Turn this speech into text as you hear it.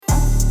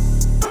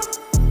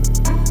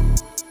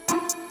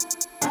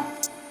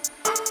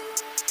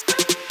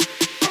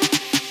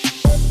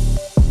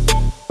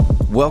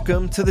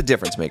Welcome to the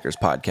Difference Makers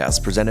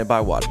podcast presented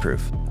by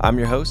Wattproof. I'm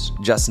your host,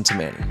 Justin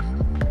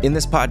Tamani. In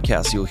this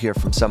podcast, you'll hear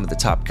from some of the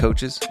top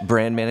coaches,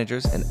 brand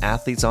managers, and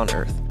athletes on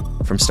earth.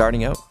 From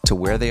starting out to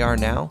where they are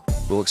now,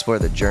 we'll explore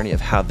the journey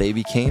of how they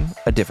became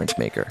a difference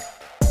maker.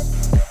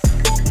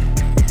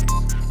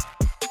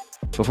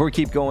 Before we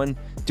keep going,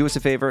 do us a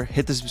favor,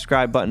 hit the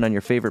subscribe button on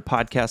your favorite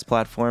podcast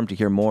platform to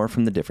hear more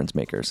from the Difference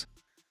Makers.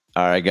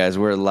 All right, guys,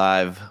 we're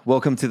live.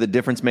 Welcome to the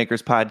Difference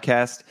Makers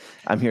podcast.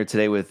 I'm here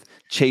today with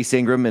Chase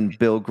Ingraham and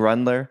Bill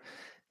Grundler.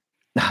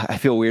 I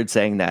feel weird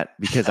saying that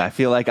because I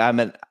feel like I'm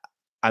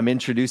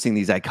introducing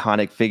these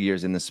iconic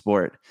figures in the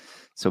sport.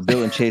 So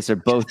Bill and Chase are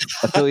both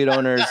affiliate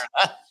owners,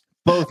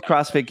 both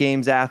CrossFit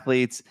Games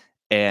athletes,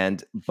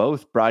 and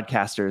both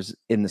broadcasters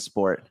in the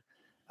sport.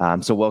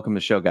 So welcome to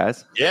the show,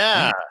 guys.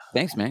 Yeah.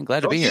 Thanks, man.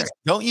 Glad to be here.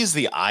 Don't use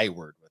the I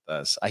word with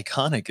us.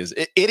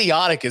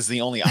 Idiotic is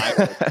the only I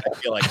word that I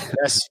feel like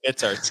best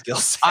fits our skill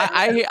set.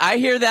 I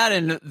hear that,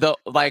 and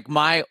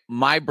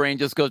my brain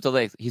just goes to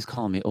like, he's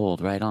calling me old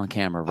right on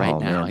camera now.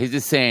 Man. He's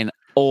just saying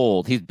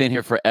old. He's been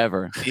here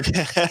forever.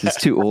 There's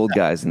two old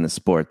guys in the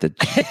sport that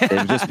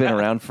they've just been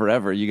around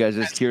forever. You guys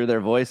just hear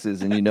their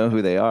voices and you know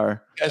who they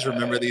are. You guys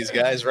remember these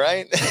guys,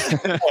 right?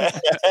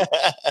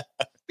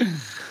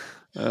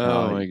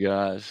 Oh my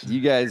gosh. You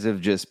guys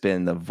have just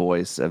been the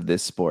voice of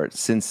this sport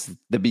since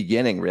the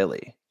beginning,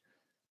 really.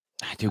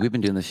 Dude, we've been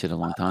doing this shit a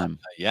long time.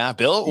 Yeah,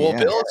 Bill. Well,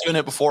 Bill was doing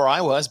it before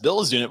I was. Bill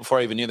was doing it before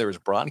I even knew there was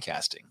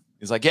broadcasting.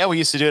 He's like, yeah, we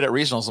used to do it at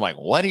regionals. I'm like,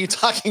 what are you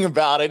talking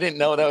about? I didn't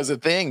know that was a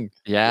thing.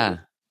 Yeah.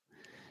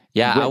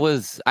 Yeah, I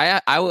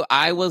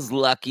was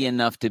lucky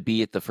enough to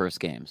be at the first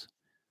games.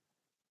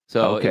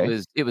 So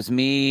it was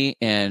me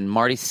and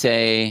Marty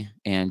Say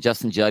and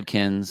Justin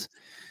Judkins.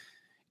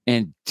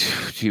 And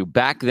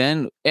back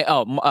then,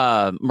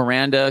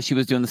 Miranda, she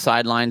was doing the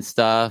sideline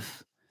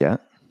stuff. Yeah.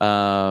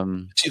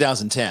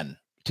 2010.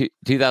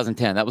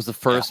 2010. That was the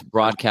first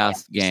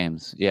broadcast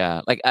games.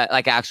 Yeah. Like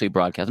actually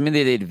broadcast. I mean,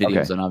 they did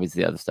videos and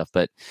obviously the other stuff,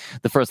 but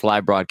the first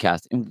live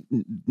broadcast, and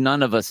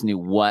none of us knew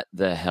what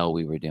the hell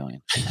we were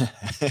doing.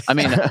 I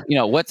mean,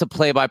 what's a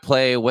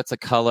play-by-play? What's a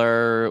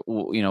color?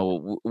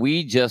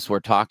 We just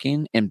were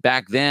talking. And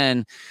back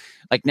then,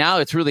 like now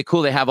it's really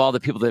cool. They have all the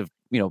people that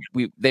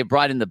they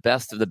brought in the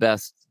best of the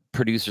best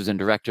producers and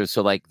directors.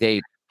 So like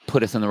they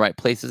put us in the right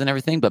places and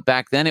everything. But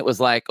back then it was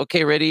like,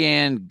 okay, ready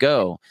and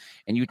go.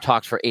 And you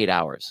talked for 8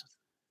 hours.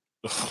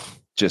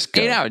 Just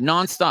go. 8 hours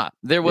nonstop.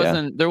 There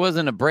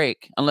wasn't a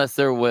break unless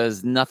there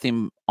was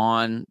nothing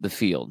on the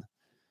field.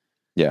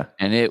 Yeah.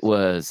 And it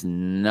was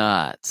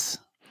nuts.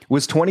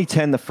 Was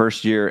 2010 the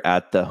first year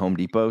at the Home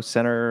Depot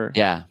Center?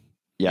 Yeah.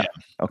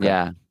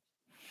 Okay.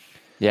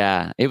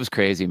 Yeah. It was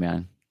crazy,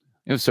 man.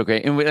 It was so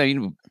great. And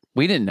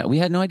we didn't know. We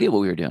had no idea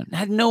what we were doing. I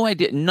had no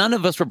idea. None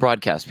of us were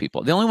broadcast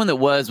people. The only one that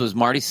was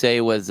Marty Say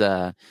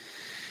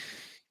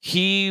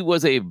he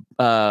was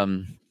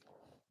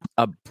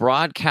a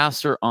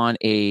broadcaster on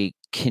a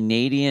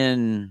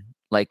Canadian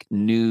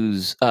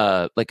news,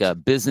 like a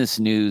business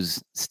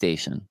news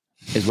station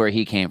is where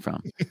he came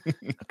from.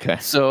 Okay.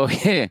 So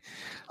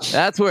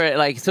that's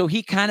where so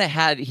he kind of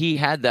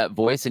had that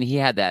voice, and he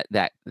had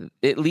that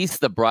at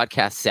least the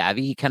broadcast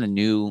savvy. He kind of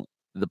knew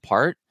the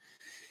part.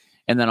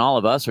 And then all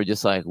of us were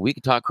just like, we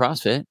could talk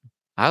CrossFit.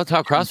 I'll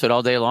talk CrossFit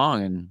all day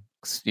long. And,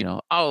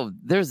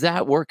 there's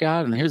that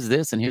workout and here's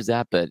this and here's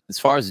that. But as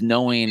far as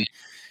knowing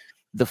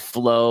the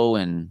flow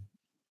and,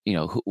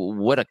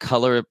 what a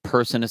color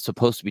person is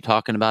supposed to be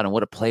talking about and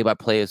what a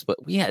play-by-play is,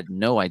 but we had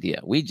no idea.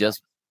 We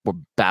just were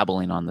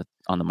babbling on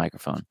the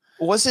microphone.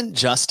 Wasn't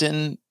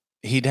Justin,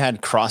 he'd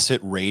had CrossFit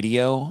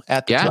radio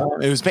at the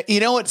time? It was,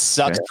 what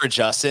sucks for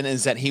Justin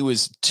is that he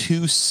was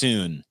too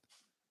soon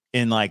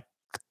in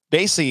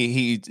basically,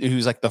 he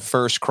was like the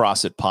first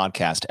CrossFit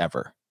podcast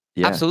ever.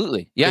 Yeah.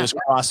 Absolutely. Yeah. It was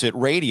CrossFit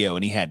Radio,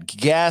 and he had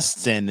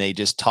guests, and they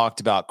just talked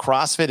about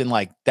CrossFit,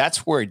 and that's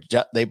where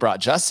they brought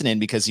Justin in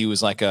because he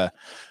was like a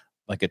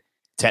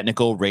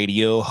technical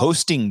radio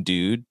hosting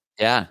dude.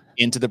 Yeah.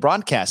 Into the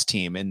broadcast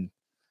team, and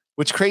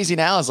what's crazy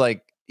now is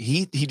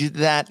he did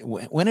that.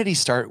 When did he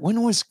start?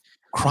 When was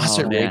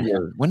CrossFit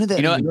Radio? When did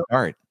that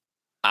start?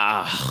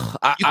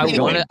 I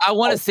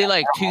want to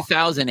say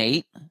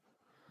 2008.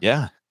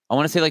 Yeah. I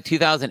want to say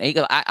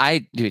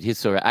 2008. Dude, he's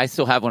so right. I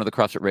still have one of the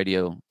CrossFit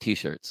Radio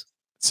t-shirts.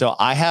 So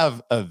I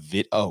have a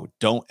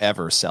don't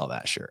ever sell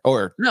that shirt,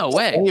 or no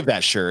way. Save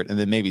that shirt and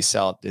then maybe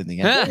sell it in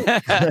the end.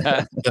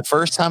 The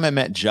first time I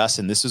met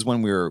Justin, this is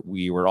when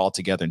we were all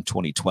together in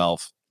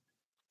 2012.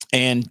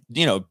 And,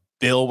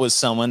 Bill was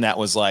someone that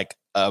was like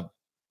a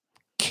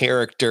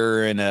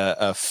character and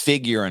a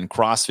figure in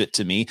CrossFit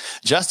to me.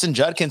 Justin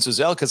Judkins was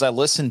because I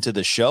listened to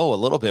the show a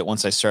little bit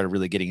once I started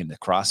really getting into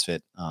CrossFit.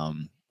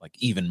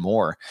 Even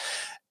more.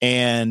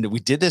 And we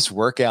did this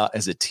workout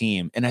as a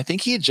team. And I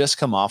think he had just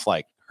come off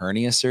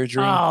hernia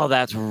surgery. Oh,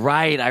 that's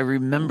right. I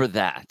remember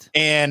that.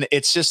 And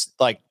it's just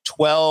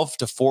 12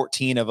 to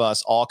 14 of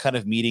us all kind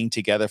of meeting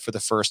together for the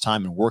first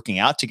time and working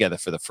out together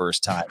for the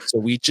first time. So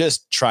we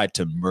just tried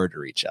to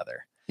murder each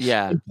other.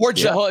 Yeah. Poor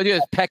The whole idea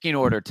is pecking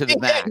order to the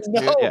max.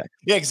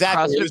 Yeah,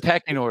 exactly. CrossFit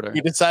pecking order.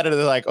 We decided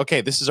they're like,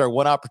 okay, this is our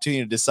one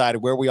opportunity to decide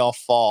where we all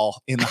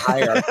fall in the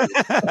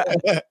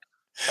hierarchy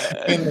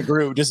in the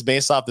group, just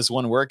based off this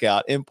one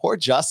workout. And poor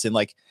Justin,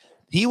 like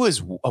he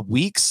was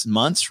weeks,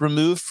 months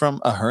removed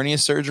from a hernia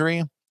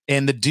surgery.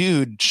 And the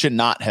dude should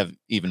not have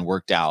even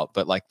worked out,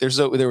 but like there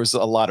was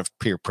a lot of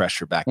peer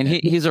pressure back then.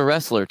 And he's a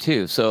wrestler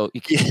too, so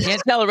you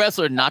can't tell a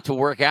wrestler not to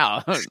work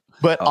out.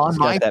 But on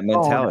my that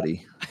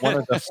mentality, one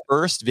of the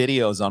first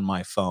videos on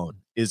my phone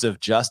is of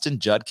Justin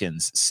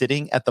Judkins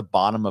sitting at the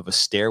bottom of a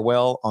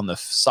stairwell on the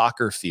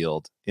soccer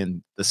field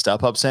in the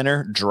StubHub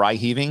Center, dry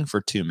heaving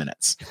for 2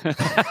 minutes.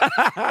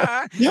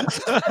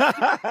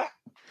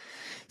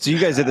 So you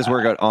guys did this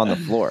workout on the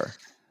floor?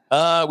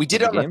 We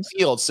did it on the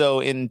field. So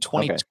in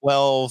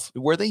 2012,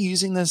 were they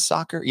using the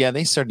soccer? Yeah,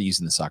 they started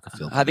using the soccer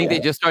field. I think they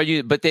just started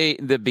using, but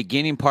the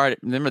beginning part,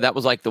 remember that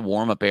was like the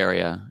warm up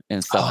area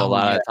and stuff a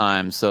lot of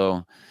times.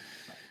 So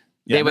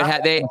they would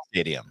have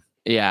stadium.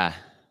 Yeah.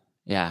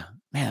 Man,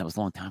 that was a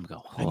long time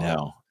ago. I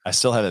know. I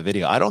still have that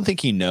video. I don't think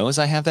he knows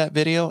I have that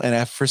video.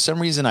 And for some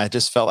reason, I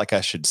just felt like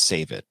I should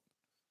save it.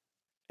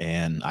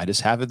 And I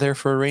just have it there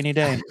for a rainy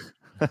day.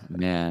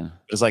 Man,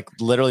 it was like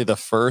literally the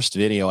first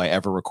video I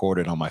ever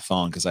recorded on my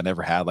phone because I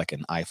never had like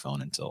an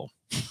iPhone until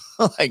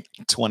like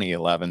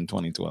 2011,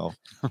 2012.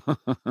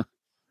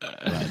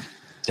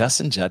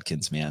 Justin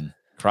Judkins, man,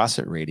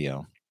 CrossFit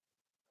Radio.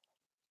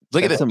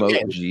 Look at this some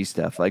OG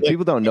stuff. Like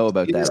people don't know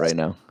about that right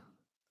now.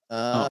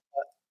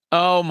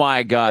 Oh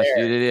my gosh,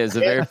 dude, it is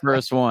the very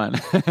first one.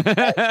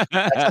 That's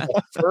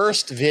the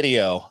first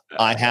video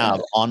I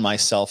have on my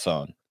cell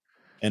phone,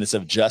 and it's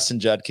of Justin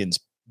Judkins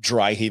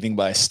dry heaving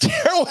by a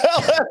stairwell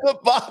at the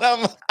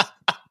bottom.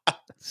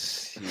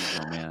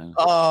 Jeez, man.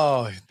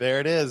 Oh, there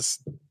it is.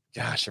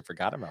 Gosh, I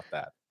forgot about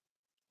that.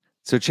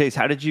 So Chase,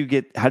 how did you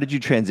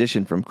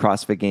transition from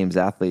CrossFit Games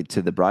athlete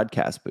to the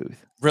broadcast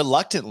booth?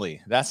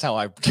 Reluctantly. That's how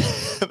I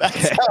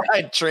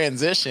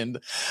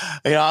transitioned.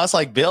 You know, I was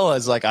like Bill,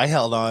 I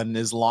held on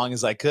as long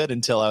as I could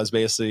until I was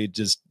basically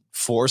just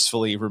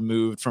forcefully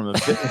removed from a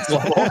fitness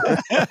level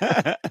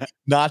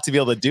not to be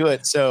able to do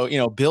it. So, you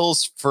know,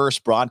 Bill's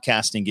first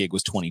broadcasting gig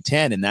was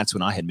 2010, and that's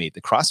when I had made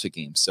the CrossFit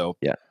Games. So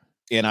yeah.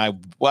 And I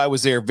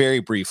was there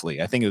very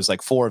briefly. I think it was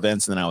like 4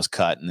 events, and then I was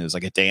cut, and it was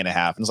like a day and a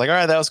half. And I was like, all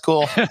right, that was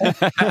cool.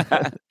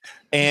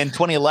 And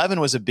 2011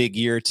 was a big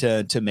year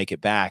to make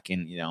it back.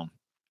 And, you know,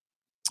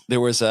 there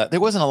wasn't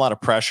a lot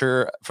of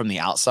pressure from the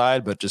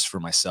outside, but just for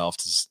myself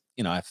to,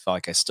 you know, I felt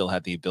like I still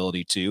had the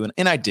ability to,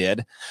 and I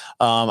did.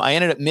 I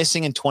ended up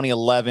missing in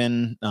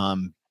 2011,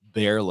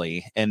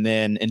 barely. And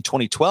then in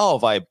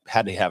 2012, I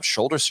had to have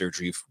shoulder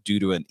surgery due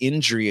to an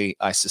injury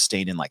I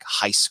sustained in like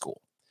high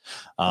school.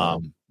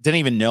 Didn't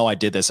even know I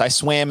did this. I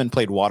swam and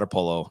played water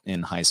polo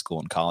in high school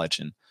and college,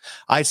 and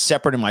I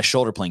separated my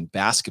shoulder playing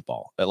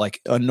basketball,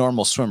 like a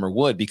normal swimmer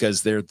would,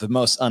 because they're the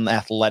most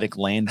unathletic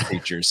land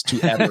creatures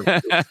to ever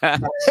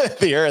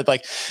the earth.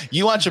 Like,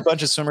 you watch a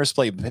bunch of swimmers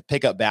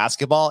pick up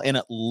basketball, and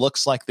it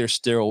looks like they're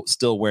still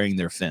wearing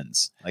their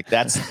fins. Like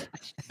that's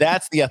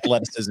the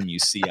athleticism you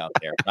see out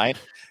there, right?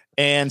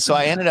 And so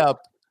I ended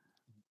up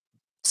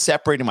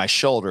separating my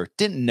shoulder.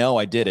 Didn't know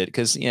I did it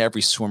because, you know,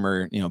 every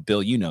swimmer, you know,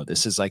 Bill, you know,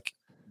 this is like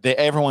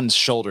everyone's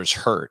shoulders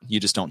hurt. You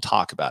just don't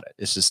talk about it.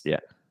 It's just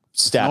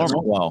status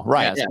quo,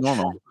 right? Yeah, it's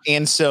normal.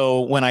 And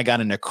so when I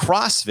got into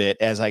CrossFit,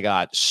 as I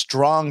got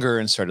stronger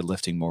and started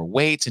lifting more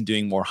weights and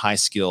doing more high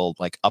skill,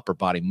 like upper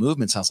body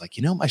movements, I was like,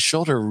 you know, my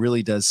shoulder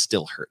really does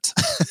still hurt,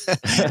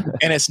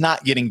 and it's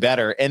not getting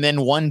better. And then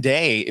one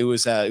day it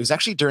was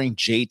actually during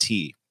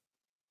JT.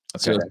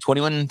 So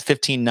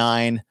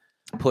 21-15-9.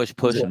 Push,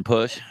 and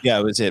push. Yeah,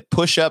 it was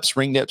push-ups,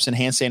 ring dips, and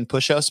handstand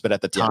push-ups. But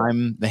at the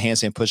time, the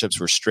handstand push-ups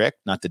were strict,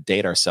 not to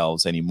date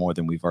ourselves any more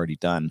than we've already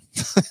done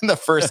in the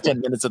first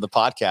 10 minutes of the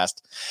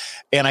podcast.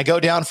 And I go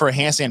down for a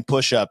handstand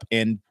push-up,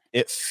 and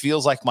it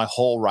feels like my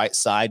whole right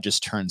side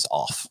just turns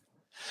off.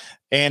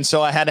 And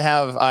so I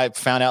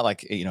found out,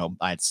 like, you know,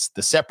 it's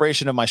the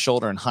separation of my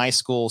shoulder in high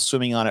school,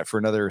 swimming on it for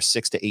another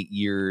 6 to 8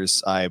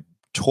 years. I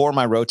tore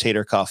my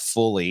rotator cuff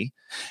fully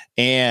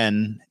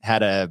and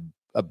had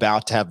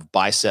about to have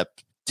bicep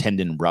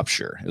tendon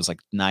rupture. It was like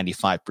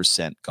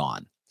 95%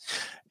 gone.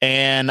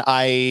 And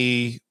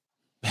I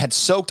had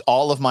soaked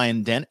all of my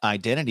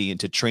identity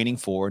into training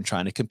for and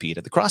trying to compete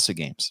at the CrossFit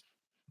Games.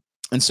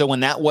 And so when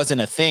that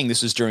wasn't a thing,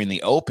 this was during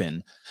the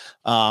Open,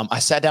 I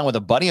sat down with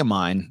a buddy of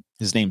mine.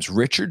 His name's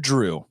Richard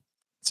Drew.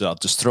 So I'll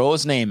just throw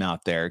his name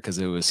out there because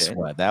it was,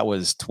 that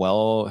was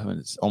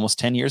almost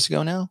 10 years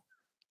ago now.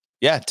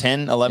 Yeah,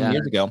 10, 11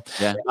 years ago,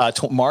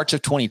 March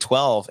of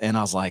 2012. And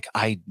I was like,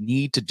 I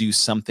need to do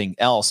something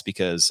else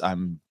because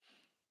I'm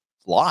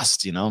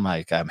lost, you know,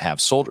 I have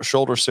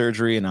shoulder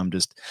surgery and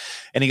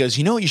and he goes,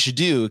 you know what you should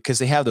do? Because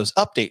they have those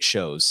update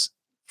shows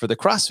for the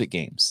CrossFit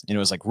Games. And it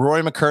was like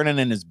Rory McKernan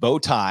in his bow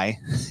tie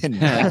and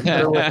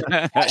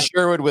Matt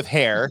Sherwood with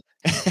hair.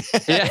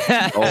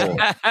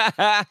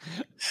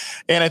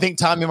 And I think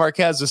Tommy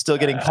Marquez was still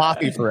getting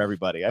coffee for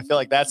everybody. I feel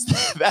like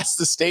that's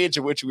the stage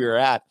at which we were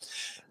at.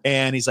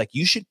 And he's like,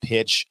 you should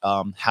pitch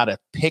how to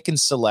pick and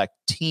select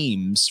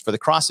teams for the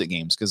CrossFit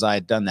Games, because I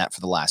had done that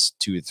for the last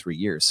 2 or 3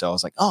 years. So I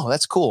was like, oh,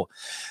 that's cool.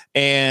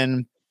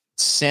 And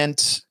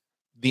sent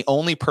the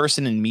only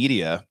person in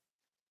media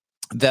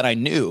that I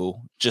knew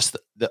just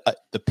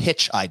the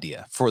pitch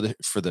idea for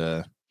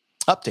the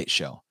update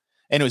show.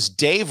 And it was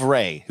Dave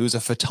Ray, who's a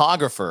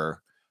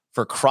photographer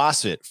for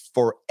CrossFit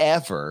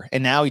forever.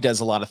 And now he does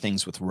a lot of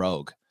things with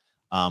Rogue.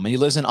 And he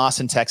lives in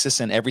Austin, Texas.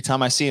 And every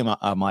time I see him,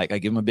 I'm like, I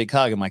give him a big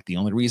hug. I'm like, the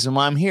only reason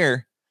why I'm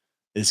here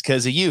is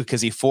because of you.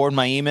 Because he forwarded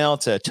my email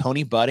to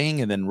Tony Budding.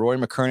 And then Roy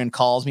McKernan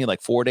calls me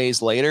like 4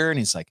 days later. And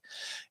he's like,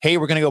 hey,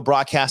 we're going to go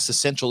broadcast the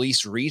Central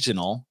East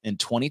Regional in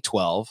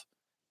 2012.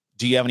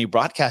 Do you have any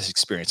broadcast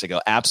experience? I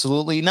go,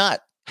 absolutely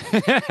not.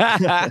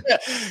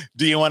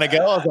 Do you want to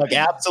go? I was like,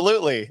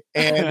 absolutely.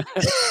 And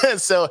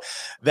so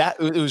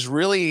it was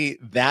really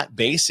that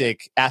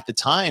basic at the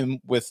time,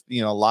 with,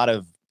 a lot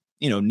of,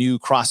 new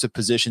CrossFit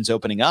positions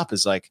opening up,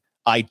 is like,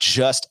 I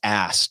just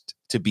asked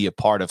to be a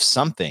part of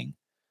something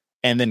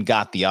and then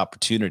got the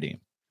opportunity.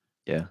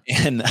 Yeah.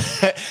 And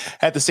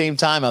at the same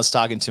time, I was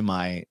talking to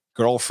my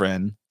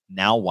girlfriend,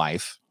 now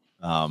wife.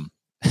 And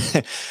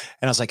I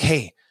was like,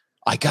 hey,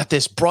 I got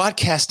this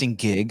broadcasting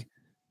gig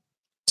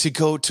to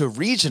go to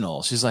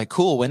regional. She's like,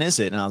 cool. When is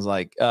it? And I was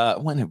like,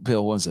 when,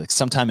 Bill, was it?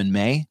 Sometime in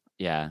May?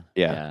 Yeah.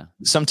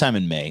 Sometime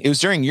in May. It was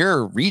during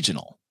your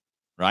regional,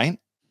 right?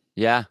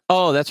 Yeah.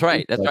 Oh, that's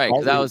right. That's right.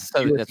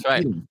 That's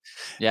right.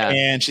 Yeah.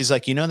 And she's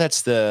like,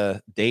 that's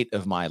the date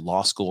of my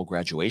law school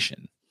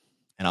graduation.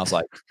 And I was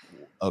like,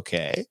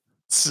 okay,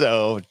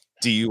 so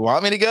do you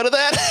want me to go to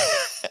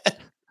that?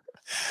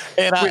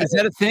 And wait, is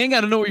that a thing?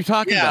 I don't know what you're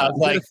talking about. Is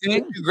that a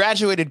thing? You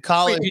graduated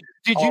college. Wait,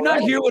 did you not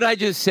hear what I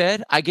just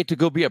said? I get to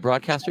go be a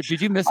broadcaster.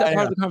 Did you miss that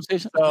part of the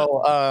conversation?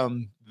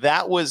 So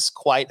that was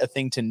quite a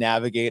thing to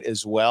navigate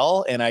as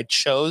well. And I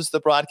chose the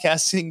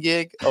broadcasting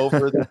gig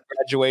over the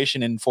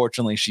graduation. And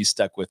fortunately, she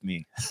stuck with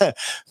me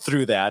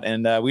through that.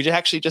 And we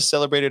actually just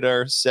celebrated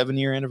our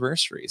 7-year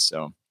anniversary.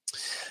 So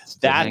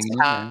that's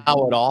how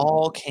it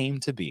all came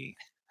to be.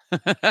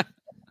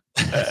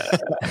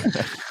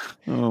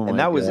 And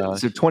that was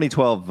so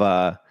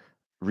 2012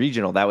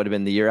 regional. That would have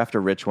been the year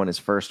after Rich won his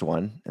first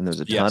one, and there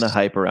was a ton of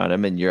hype around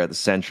him. And you're at the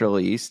Central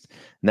East,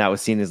 and that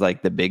was seen as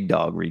like the big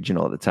dog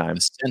regional at the time.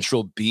 The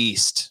Central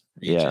Beast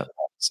regional,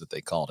 that's what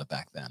they called it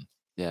back then.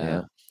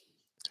 Yeah.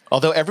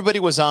 Although everybody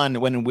was on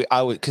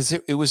because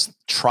it was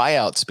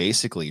tryouts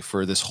basically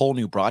for this whole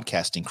new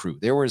broadcasting crew.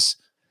 There was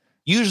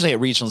usually at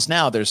regionals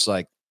now, there's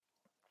like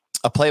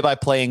a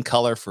play-by-play in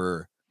color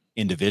for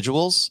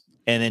individuals,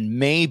 and then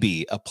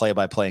maybe a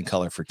play-by-play in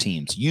color for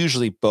teams.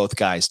 Usually both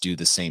guys do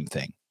the same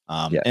thing.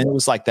 And it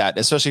was like that,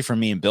 especially for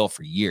me and Bill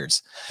for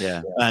years.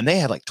 Yeah. And they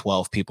had like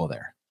 12 people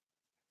there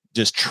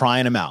just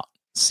trying them out,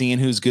 seeing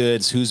who's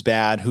good, who's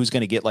bad, who's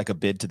going to get like a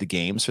bid to the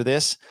games for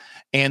this.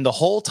 And the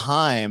whole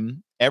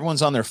time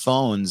everyone's on their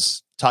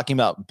phones talking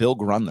about Bill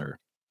Grundler.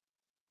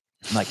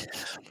 I'm like,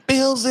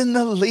 Bill's in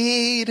the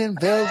lead and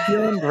Bill's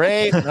doing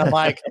great. And I'm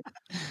like,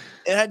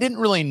 and I didn't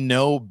really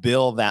know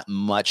Bill that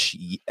much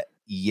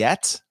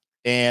yet.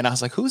 And I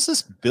was like, who's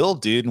this Bill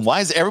dude? And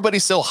why is everybody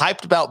so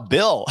hyped about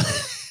Bill?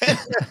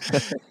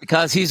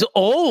 Because he's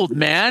old,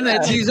 man.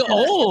 He's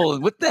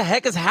old. What the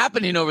heck is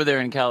happening over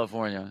there in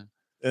California?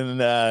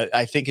 And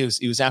I think it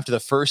was after the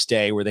first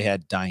day where they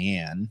had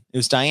Diane. It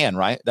was Diane,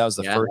 right? That was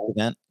the first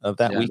event of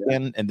that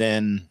weekend. And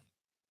then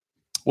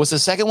was the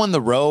second one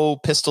the row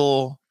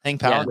pistol hang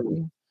power?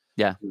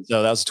 Yeah.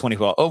 So that was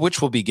 2012. Oh,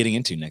 which we'll be getting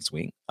into next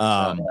week.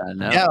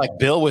 Yeah, like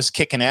Bill was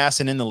kicking ass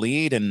and in the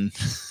lead, and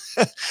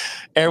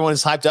everyone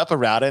is hyped up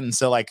around it. And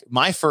so like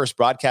my first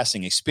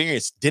broadcasting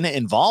experience didn't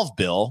involve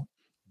Bill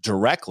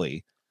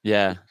directly.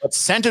 Yeah. But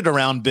centered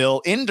around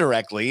Bill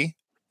indirectly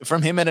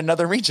from him at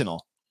another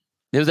regional.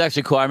 It was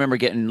actually cool. I remember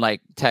getting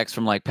like texts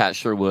from like Pat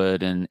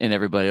Sherwood and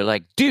everybody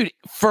like, dude,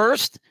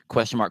 first ?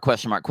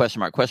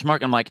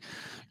 I'm like,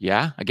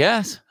 yeah, I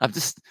guess. I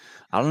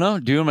don't know,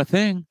 doing my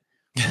thing.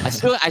 I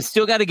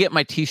still got to get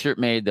my t-shirt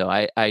made though.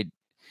 I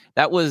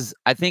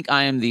think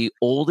I am the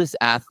oldest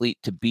athlete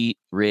to beat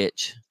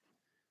Rich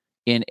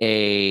in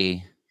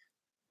a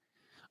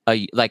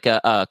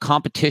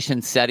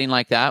competition setting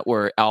like that,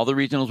 where all the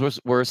regionals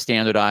were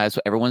standardized.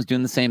 So everyone's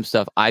doing the same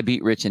stuff. I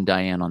beat Rich and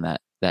Diane on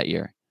that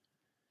year.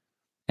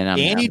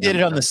 And you did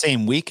it on the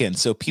same weekend,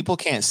 so people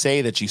can't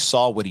say that you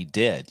saw what he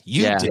did.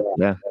 You did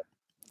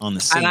on the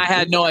same. And I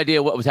had no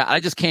idea what was happening. I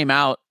just came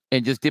out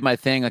and just did my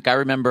thing. Like I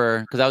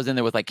remember, because I was in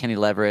there with like Kenny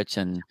Leverich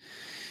and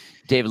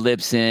David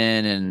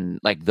Libson and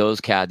like those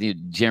cats,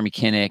 Jeremy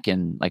Kinnick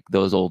and like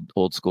those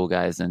old school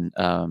guys, and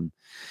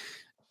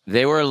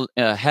they were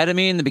ahead of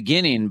me in the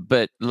beginning.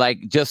 But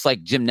like just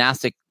like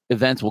gymnastic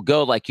events will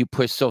go, like you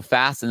push so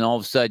fast, and all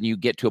of a sudden you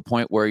get to a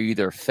point where you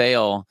either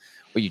fail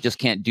or you just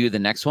can't do the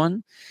next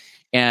one.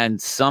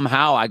 And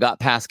somehow I got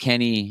past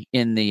Kenny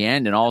in the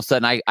end. And all of a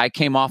sudden I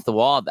came off the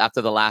wall after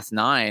the last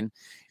 9, and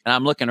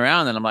I'm looking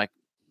around and I'm like,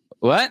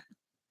 what?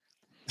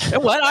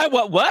 What?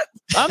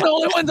 I'm the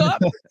only one up.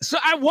 So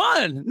I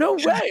won. No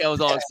way. I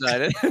was all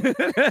excited.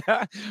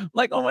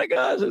 Like, oh my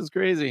gosh, it's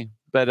crazy.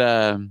 But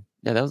yeah,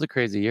 that was a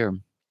crazy year.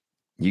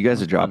 You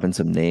guys are dropping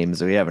some names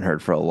that we haven't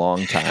heard for a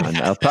long time,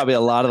 and probably a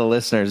lot of the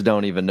listeners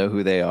don't even know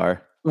who they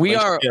are. We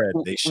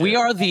They should.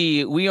 are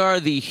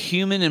the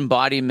human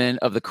embodiment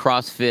of the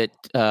CrossFit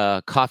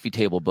coffee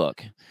table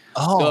book.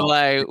 Oh, so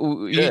like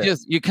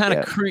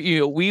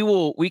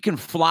we can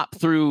flop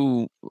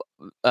through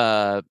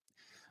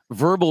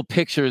verbal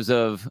pictures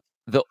of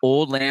the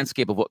old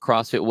landscape of what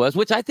CrossFit was,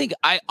 which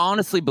I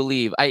honestly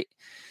believe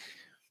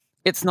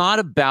it's not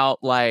about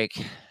like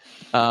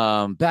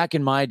back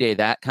in my day,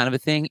 that kind of a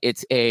thing.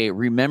 It's a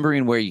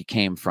remembering where you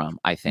came from,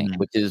 I think,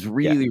 which is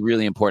really,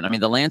 really important. I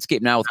mean, the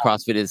landscape now with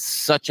CrossFit is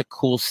such a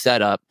cool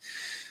setup.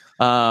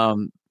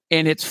 And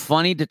it's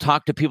funny to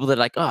talk to people that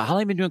are like, oh, how long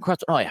have you been doing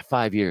CrossFit? Oh yeah,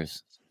 5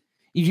 years.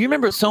 Do you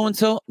remember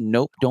so-and-so?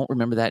 Nope, don't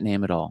remember that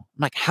name at all.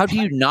 I'm like, how do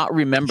you not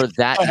remember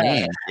that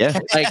name? Yeah.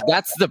 Like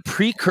that's the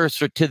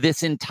precursor to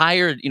this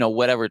entire,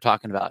 whatever we're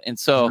talking about. And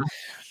so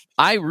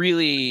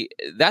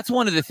that's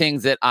one of the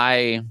things that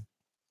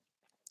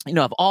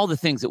of all the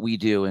things that we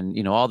do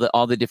and, all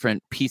the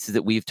different pieces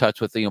that we've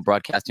touched with,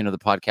 broadcasting or the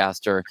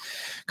podcast or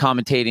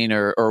commentating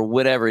or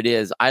whatever it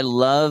is, I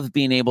love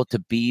being able to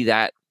be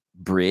that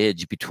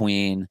bridge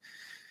between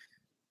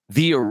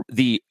the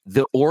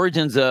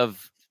origins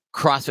of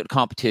CrossFit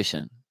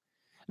competition.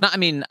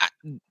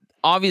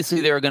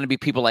 Obviously there are going to be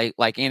people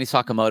like Andy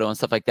Sakamoto and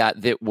stuff like that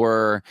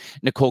were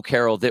Nicole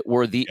Carroll, that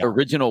were the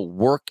original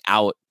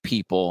workout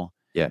people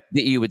that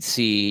you would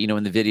see,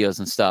 in the videos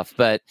and stuff.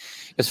 But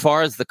as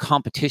far as the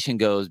competition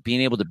goes,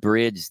 being able to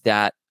bridge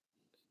that,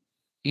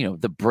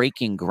 the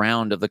breaking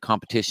ground of the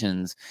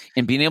competitions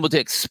and being able to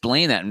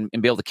explain that and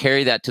be able to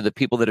carry that to the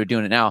people that are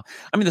doing it now.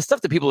 I mean, the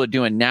stuff that people are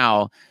doing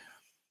now,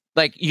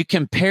 like you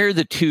compare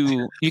the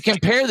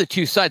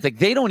two sides, like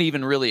they don't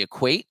even really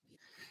equate,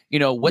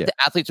 what the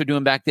athletes are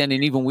doing back then.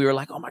 And even we were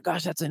like, oh my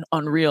gosh, that's an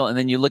unreal. And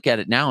then you look at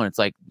it now and it's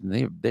like,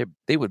 they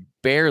would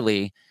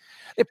barely,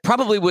 it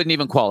probably wouldn't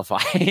even qualify,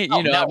 like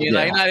not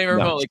even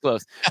remotely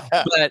close,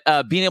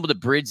 but being able to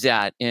bridge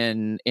that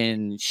in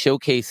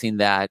showcasing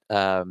that,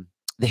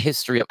 the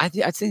history of,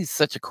 I'd say it's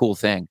such a cool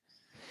thing.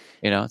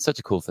 It's such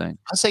a cool thing.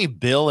 I'll say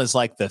Bill is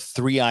like the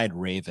three-eyed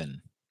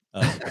raven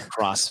of the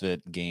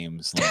CrossFit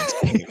games.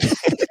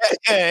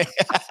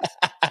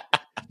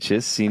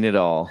 Just seen it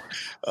all.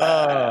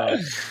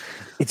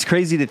 It's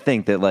crazy to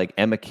think that like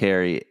Emma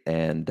Carey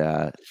and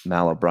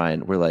Mal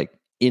O'Brien were like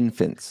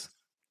infants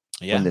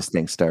when this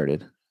thing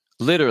started.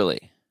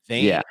 Literally.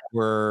 They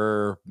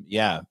were,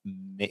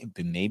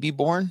 maybe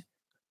born.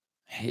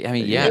 I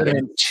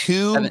mean,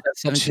 two,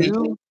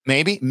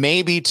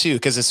 maybe two,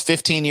 because it's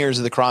 15 years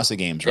of the CrossFit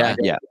Games, right?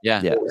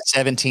 Yeah.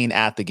 17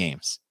 at the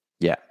games.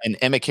 Yeah. And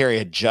Emma Carey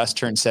had just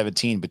turned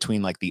 17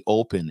 between like the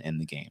Open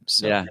and the games.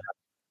 So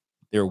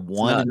they're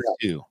 1 and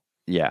 2.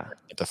 Yeah.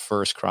 At the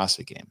first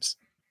CrossFit Games.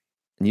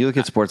 And you look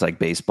at sports like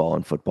baseball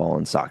and football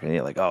and soccer, and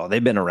you're like, oh,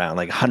 they've been around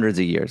like hundreds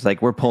of years.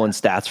 Like we're pulling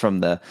stats from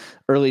the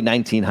early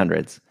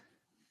 1900s.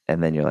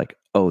 And then you're like,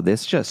 oh,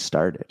 this just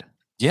started.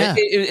 Yeah.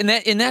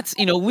 And that's,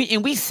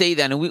 we say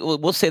that, and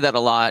we'll say that a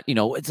lot,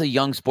 it's a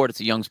young sport. It's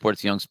a young sport.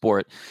 It's a young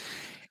sport.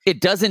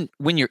 It doesn't,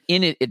 when you're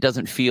in it, it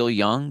doesn't feel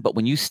young, but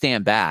when you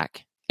stand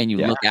back and you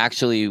look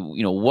actually,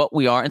 what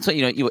we are. And so,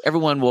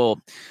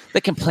 everyone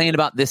they complain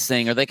about this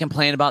thing, or they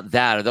complain about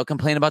that, or they'll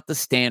complain about the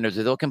standards,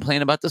 or they'll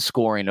complain about the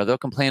scoring, or they'll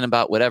complain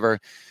about whatever.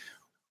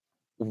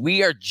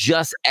 We are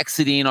just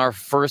exiting our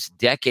first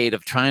decade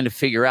of trying to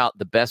figure out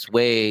the best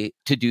way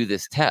to do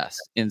this test.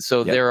 And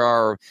so there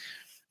are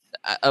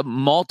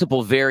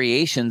multiple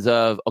variations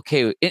of,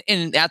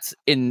 and that's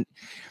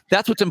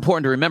what's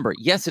important to remember.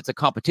 Yes, it's a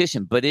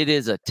competition, but it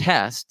is a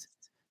test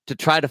to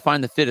try to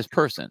find the fittest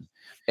person.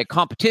 A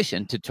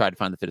competition to try to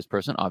find the fittest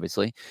person,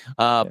 obviously.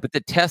 But the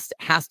test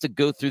has to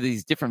go through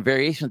these different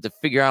variations to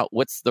figure out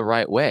what's the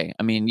right way.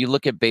 I mean, you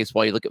look at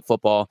baseball, you look at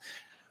football.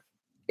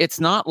 It's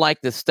not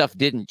like this stuff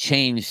didn't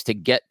change to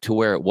get to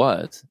where it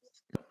was.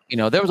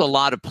 There was a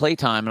lot of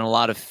playtime and a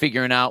lot of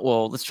figuring out,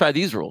 well, let's try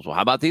these rules. Well,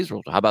 how about these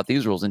rules? Well, how about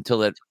these rules?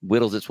 Until it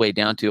whittles its way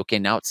down to, okay,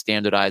 now it's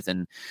standardized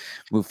and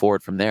move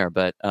forward from there.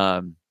 But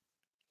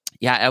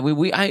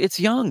it's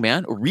young,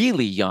 man,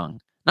 really young,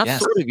 not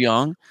sort of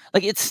young.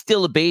 Like it's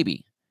still a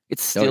baby.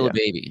 It's still a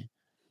baby.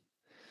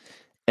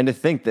 And to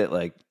think that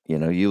like,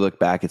 you look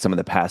back at some of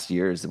the past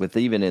years, with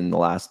even in the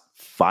last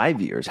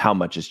 5 years, how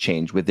much has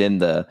changed within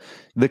the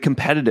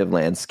competitive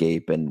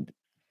landscape and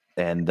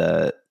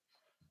the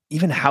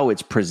even how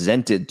it's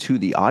presented to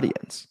the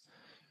audience.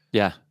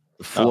 Yeah.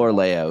 The floor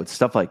layout,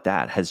 stuff like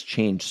that has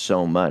changed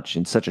so much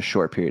in such a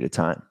short period of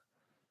time.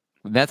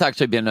 That's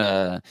actually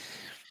been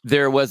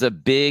there was a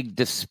big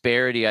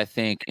disparity, I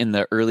think, in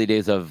the early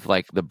days of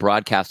like the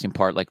broadcasting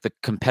part, like the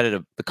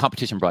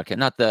competition broadcast,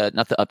 not the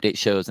update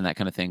shows and that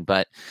kind of thing.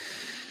 But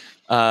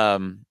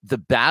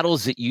the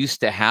battles that used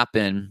to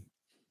happen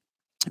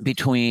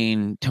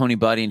between Tony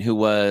Budding, who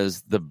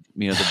was the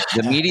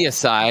media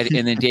side,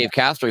 and then Dave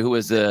Castro, who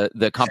was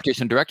the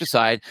competition director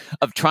side,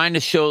 of trying to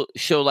show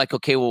like,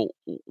 okay, well,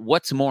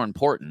 what's more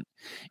important?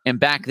 And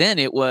back then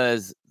it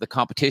was the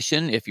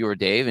competition if you were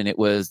Dave, and it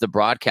was the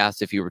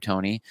broadcast if you were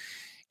Tony.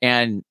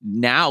 And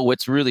now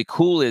what's really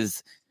cool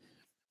is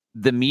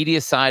the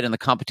media side and the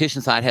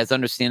competition side has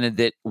understanding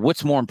that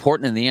what's more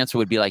important, and the answer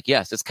would be like,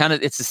 yes.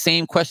 It's the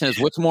same question as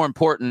what's more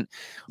important,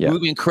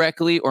 moving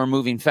correctly or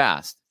moving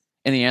fast?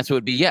 And the answer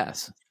would be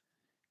yes.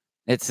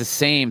 It's the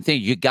same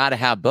thing. You got to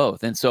have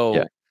both. And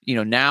so,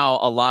 now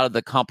a lot of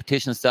the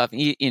competition stuff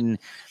and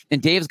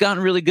Dave's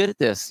gotten really good at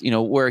this,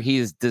 where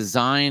he's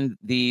designed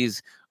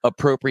these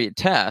appropriate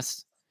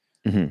tests,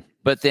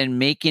 but then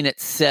making it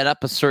set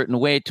up a certain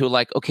way to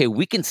like, okay,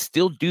 we can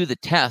still do the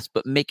test,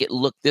 but make it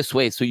look this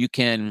way so you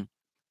can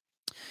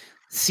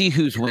see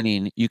who's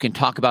winning. You can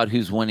talk about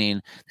who's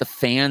winning. The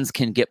fans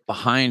can get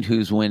behind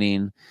who's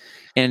winning.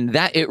 And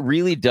that it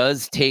really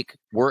does take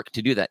work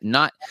to do that.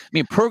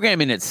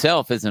 Programming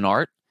itself is an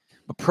art,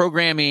 but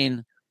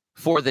programming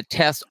for the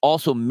test,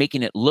 also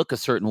making it look a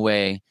certain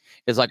way,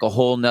 is like a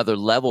whole nother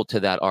level to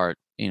that art.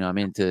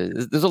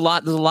 There's a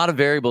lot of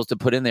variables to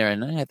put in there,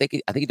 and I think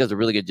he does a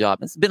really good job.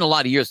 It's been a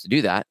lot of years to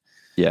do that.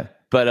 Yeah.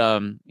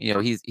 But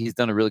he's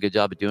done a really good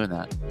job of doing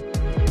that.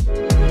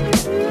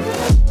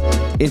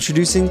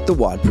 Introducing the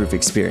WOD-Proof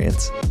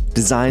Experience,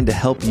 designed to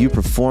help you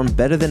perform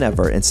better than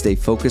ever and stay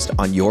focused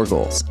on your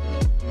goals.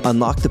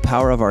 Unlock the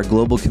power of our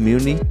global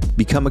community,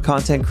 become a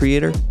content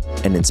creator,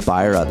 and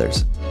inspire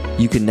others.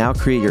 You can now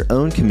create your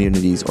own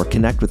communities or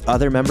connect with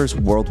other members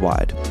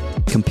worldwide.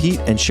 Compete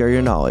and share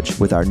your knowledge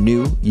with our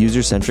new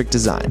user-centric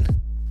design.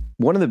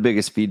 One of the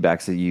biggest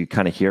feedbacks that you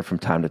kind of hear from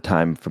time to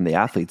time from the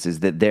athletes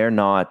is that they're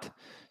not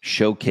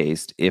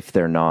showcased if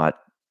they're not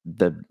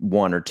the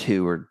one or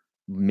two or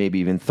maybe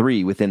even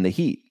three within the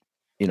heat.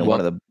 One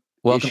of the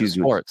issues to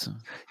sports.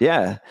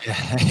 Yeah.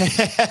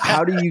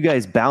 How do you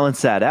guys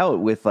balance that out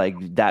with like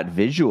that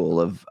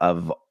visual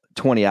of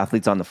 20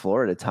 athletes on the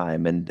floor at a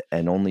time and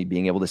only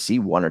being able to see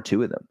one or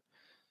two of them?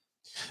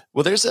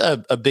 Well, there's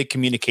a big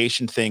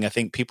communication thing I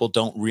think people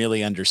don't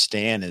really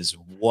understand is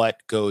what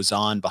goes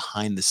on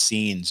behind the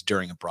scenes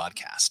during a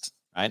broadcast,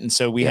 right? And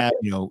so we have,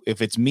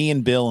 if it's me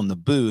and Bill in the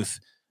booth,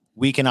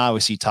 we can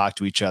obviously talk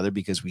to each other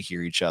because we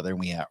hear each other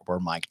and we're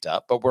mic'd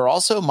up, but we're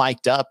also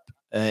mic'd up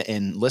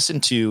and listen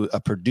to a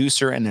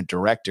producer and a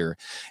director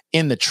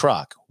in the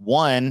truck.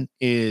 One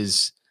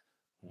is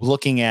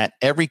looking at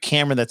every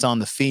camera that's on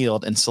the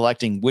field and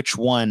selecting which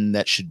one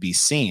that should be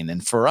seen.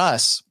 And for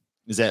us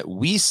is that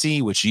we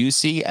see what you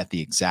see at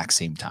the exact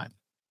same time.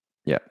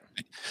 Yeah.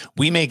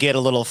 We may get a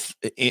little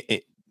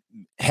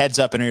heads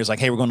up in areas like,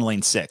 hey, we're going to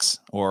lane 6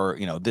 or,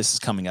 this is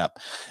coming up.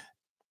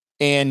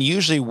 And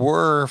usually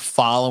we're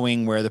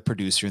following where the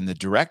producer and the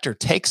director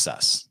takes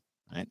us.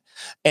 Right.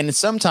 And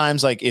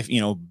sometimes like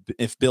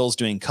if Bill's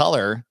doing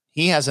color,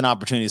 he has an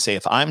opportunity to say,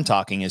 if I'm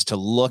talking, is to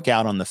look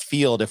out on the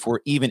field, if we're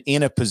even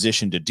in a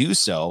position to do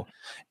so,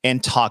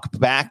 and talk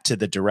back to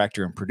the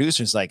director and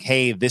producers like,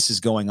 hey, this is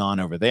going on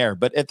over there.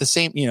 But at the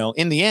same,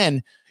 in the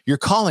end, you're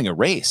calling a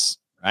race,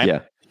 right?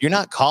 Yeah. You're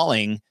not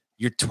calling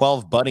your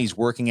 12 buddies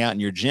working out in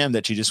your gym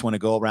that you just want to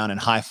go around and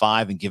high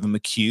five and give them a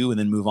cue and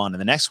then move on to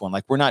the next one.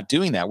 Like, we're not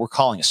doing that. We're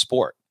calling a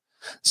sport.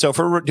 So if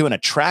we're doing a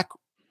track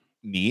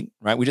meet,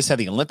 right? We just had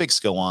the Olympics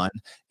go on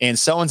and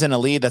someone's in a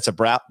lead that's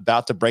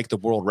about to break the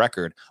world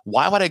record.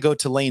 Why would I go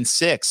to lane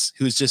 6,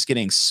 who's just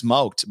getting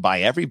smoked by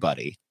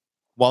everybody,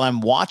 while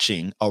I'm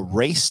watching a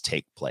race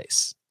take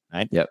place,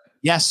 right? Yep.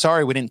 Yeah,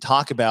 sorry, we didn't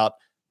talk about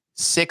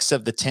 6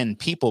 of the 10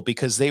 people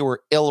because they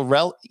were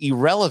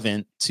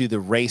irrelevant to the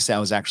race that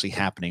was actually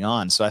happening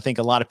on. So I think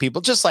a lot of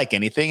people, just like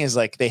anything, is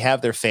like they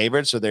have their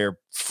favorites or their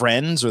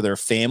friends or their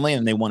family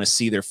and they want to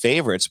see their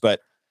favorites.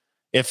 But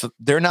if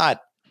they're not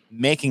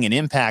making an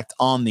impact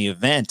on the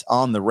event,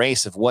 on the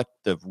race of what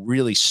the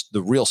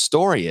real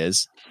story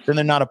is, then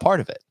they're not a part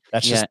of it.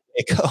 That's just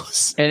it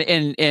goes.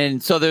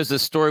 And so there's a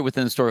story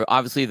within the story.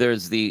 Obviously,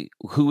 there's the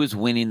who is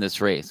winning this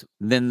race.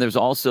 Then there's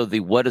also the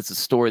what is the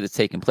story that's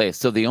taking place.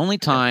 So the only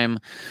time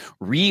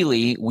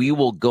really we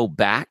will go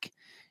back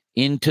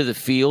into the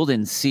field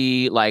and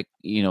see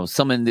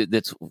someone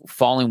that's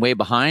falling way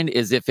behind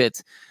is if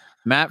it's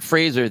Matt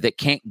Fraser that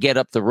can't get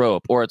up the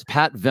rope, or it's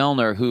Pat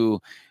Vellner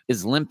who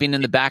is limping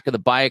in the back of the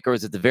bike, or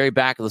is at the very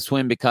back of the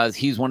swim because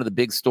he's one of the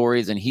big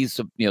stories and he's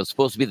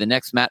supposed to be the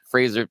next Matt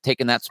Fraser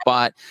taking that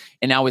spot,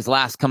 and now he's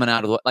last coming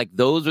out of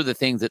those are the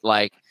things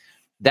that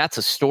that's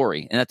a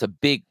story, and that's a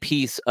big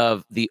piece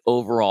of the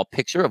overall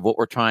picture of what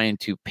we're trying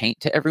to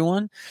paint to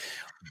everyone.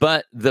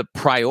 But the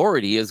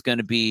priority is going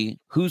to be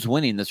who's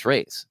winning this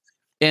race.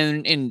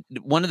 And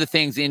one of the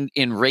things in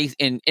race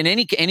in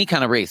any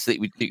kind of race that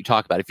you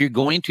talk about, if you're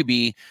going to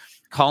be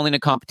calling a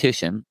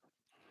competition,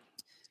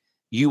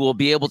 you will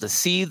be able to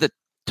see the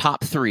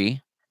top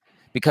 3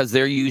 because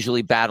they're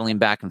usually battling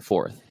back and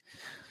forth.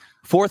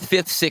 4th,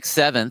 5th,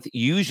 6th, 7th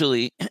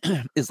usually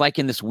is like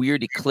in this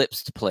weird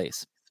eclipsed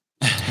place.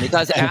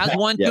 Because as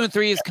 1, 2, and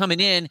 3 is coming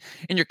in,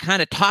 and you're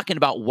kind of talking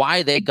about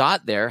why they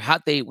got there, how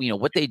they,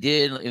 what they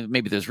did.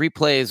 Maybe there's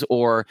replays,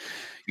 or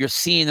you're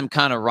seeing them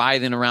kind of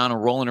writhing around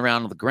and rolling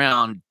around on the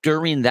ground.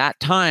 During that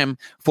time,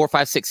 4,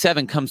 5, 6,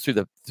 7 comes through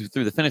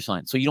the finish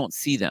line, so you don't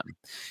see them.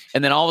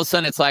 And then all of a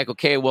sudden, it's like,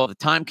 okay, well, the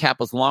time cap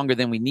was longer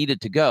than we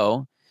needed to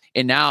go,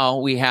 And now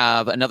we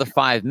have another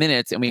 5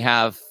 minutes and we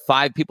have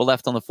 5 people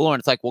left on the floor. And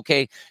it's like,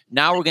 okay,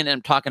 now we're going to end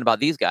up talking about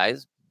these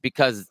guys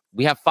because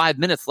we have 5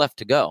 minutes left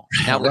to go.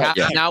 Now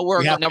now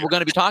we're going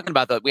to be talking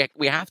about that.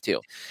 We have to.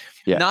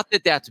 Yeah. Not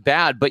that that's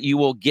bad, but you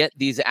will get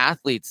these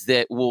athletes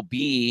that will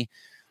be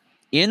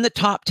in the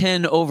top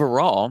 10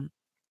 overall,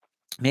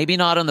 maybe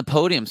not on the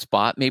podium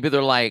spot. Maybe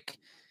they're like,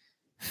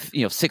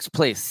 6th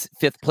place,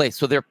 5th place.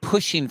 So they're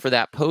pushing for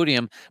that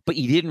podium, but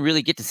you didn't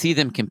really get to see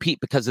them compete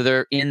because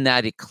they're in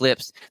that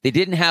eclipse. They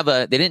didn't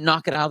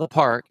knock it out of the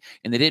park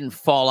and they didn't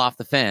fall off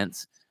the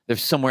fence. They're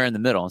somewhere in the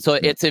middle. So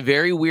it's a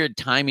very weird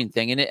timing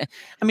thing. And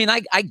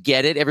I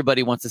get it.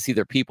 Everybody wants to see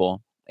their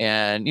people.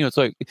 And, it's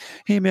like,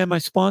 hey man, my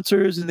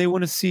sponsors, and they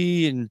want to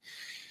see, and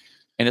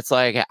it's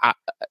like,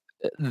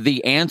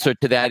 the answer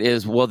to that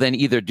is, well, then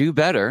either do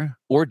better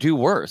or do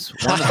worse.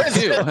 One of the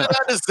two. I was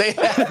about to say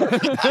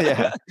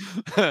that.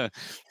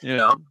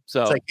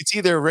 So it's like it's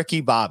either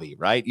Ricky Bobby,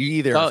 right? You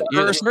either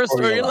you're the first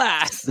or you're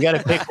last. You got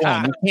to pick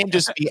one. You can't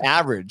just be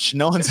average.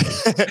 No one's. You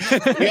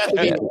have to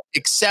be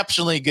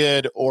exceptionally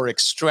good or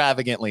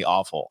extravagantly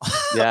awful.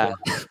 Yeah.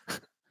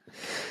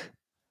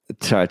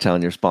 Try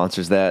telling your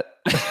sponsors that.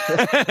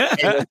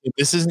 Hey,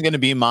 this isn't going to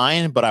be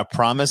mine, but I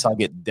promise I'll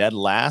get dead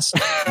last.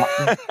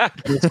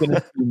 It's going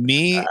to be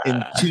me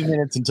in 2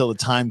 minutes until the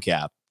time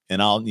cap, and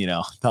I'll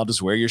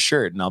just wear your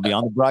shirt and I'll be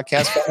on the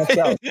broadcast by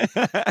myself.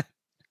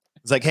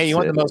 It's like, hey, you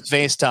want the most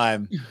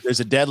FaceTime?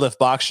 There's a deadlift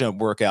box jump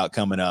workout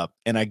coming up,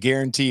 and I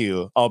guarantee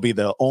you, I'll be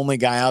the only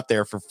guy out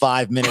there for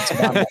 5 minutes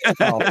by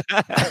myself,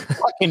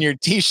 in your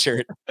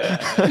t-shirt.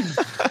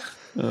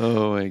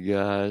 Oh my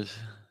gosh.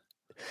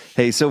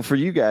 Hey, so for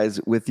you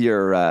guys with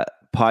your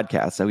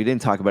podcast, so we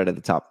didn't talk about it at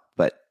the top,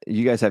 but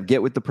you guys have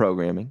Get With The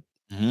Programming.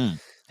 Mm-hmm.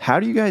 How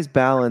do you guys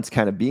balance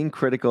kind of being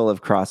critical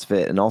of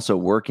CrossFit and also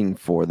working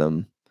for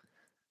them?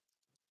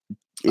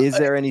 Is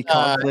there any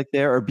conflict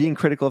there, or being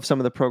critical of some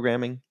of the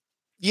programming?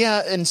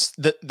 Yeah, and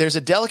there's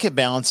a delicate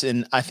balance,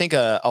 and I think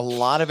a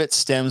lot of it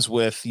stems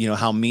with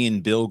how me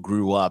and Bill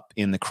grew up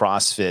in the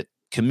CrossFit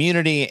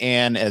community,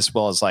 and as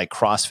well as like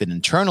CrossFit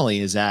internally,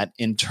 is that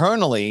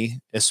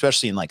internally,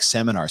 especially in like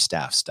seminar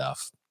staff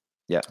stuff,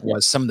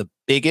 was some of the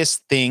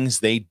biggest things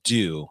they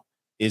do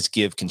is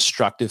give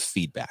constructive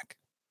feedback.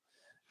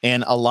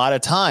 And a lot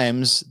of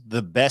times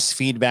the best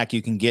feedback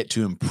you can get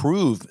to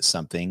improve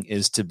something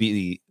is to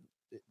be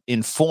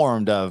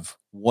informed of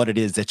what it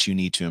is that you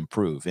need to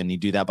improve. And you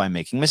do that by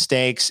making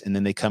mistakes. And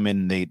then they come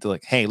in and they're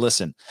like, hey,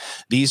 listen,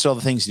 these are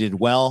the things you did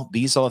well.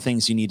 These are the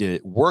things you need to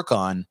work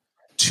on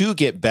to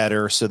get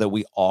better so that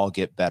we all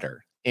get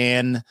better.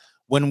 And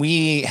when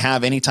we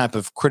have any type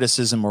of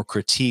criticism or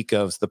critique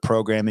of the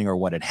programming or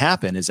what had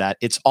happened, is that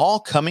it's all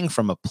coming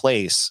from a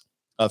place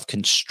of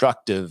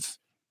constructive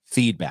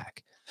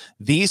feedback.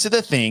 These are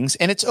the things,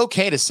 and it's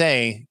okay to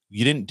say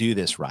you didn't do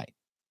this right,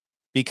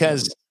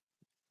 because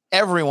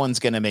everyone's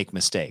going to make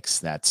mistakes.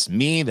 That's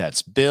me,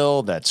 that's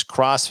Bill, that's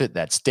CrossFit,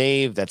 that's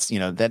Dave, that's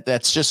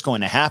that's just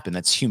going to happen.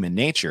 That's human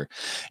nature.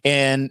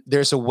 And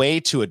there's a way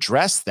to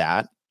address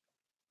that.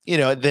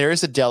 There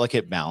is a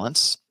delicate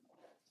balance,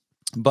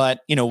 but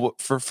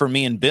for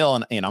me and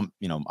Bill, and I'm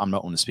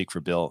not going to speak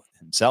for Bill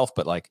himself,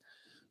 but like,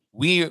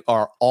 we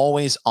are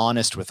always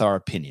honest with our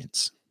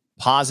opinions,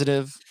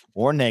 positive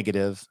or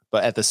negative,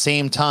 but at the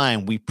same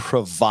time, we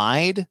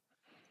provide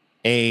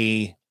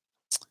a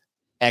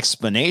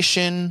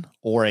explanation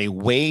or a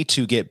way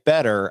to get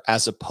better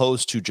as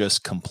opposed to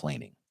just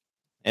complaining.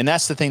 And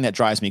that's the thing that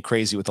drives me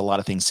crazy with a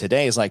lot of things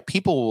today, is like,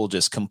 people will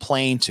just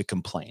complain to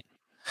complain.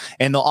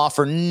 And they'll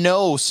offer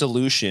no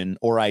solution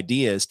or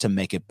ideas to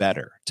make it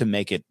better, to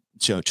make it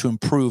to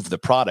improve the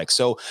product.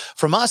 So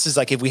from us, is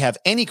like, if we have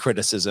any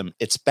criticism,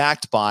 it's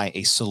backed by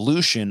a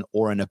solution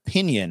or an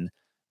opinion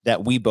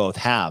that we both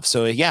have.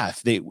 So yeah,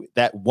 if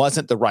that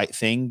wasn't the right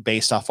thing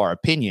based off our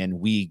opinion,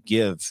 we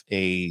give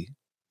a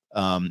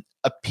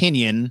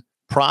opinion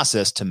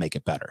process to make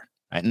it better.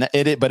 Right? And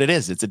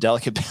it's a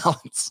delicate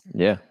balance.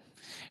 Yeah.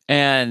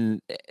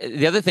 And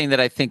the other thing that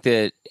I think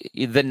that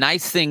the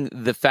nice thing,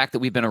 the fact that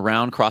we've been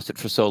around CrossFit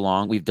for so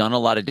long, we've done a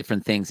lot of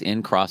different things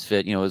in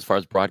CrossFit, as far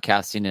as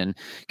broadcasting and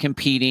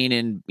competing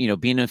and,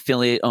 being an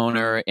affiliate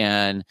owner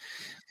and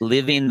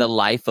living the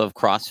life of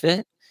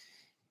CrossFit,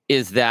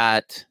 is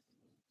that,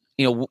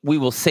 we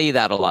will say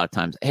that a lot of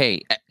times.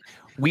 Hey,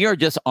 we are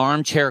just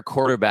armchair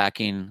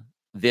quarterbacking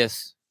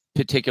this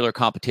particular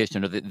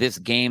competition or this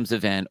games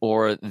event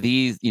or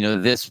these,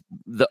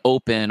 the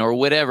open or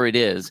whatever it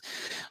is.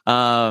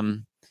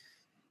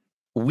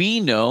 We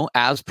know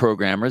as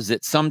programmers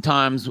that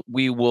sometimes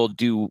we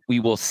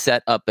will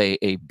set up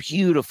a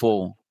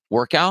beautiful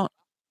workout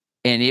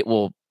and it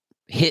will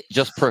hit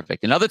just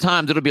perfect. And other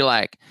times it'll be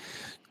like,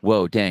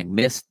 whoa, dang,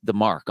 missed the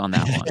mark on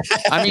that one.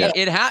 I mean,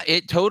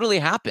 it totally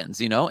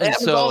happens, and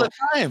so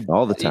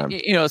all the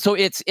time, so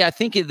I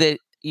think that,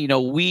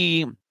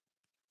 we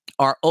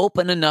are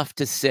open enough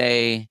to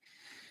say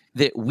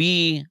that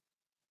we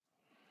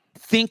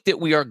think that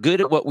we are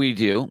good at what we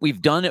do.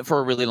 We've done it for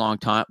a really long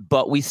time,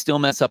 but we still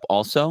mess up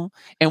also.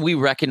 And we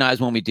recognize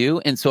when we do.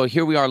 And so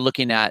here we are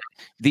looking at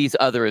these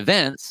other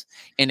events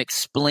and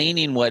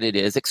explaining what it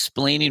is,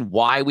 explaining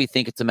why we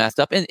think it's a messed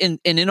up. And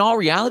in all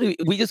reality,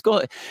 we just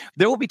go,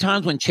 there will be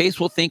times when Chase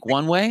will think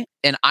one way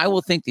and I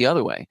will think the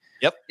other way.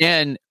 Yep.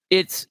 And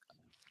it's,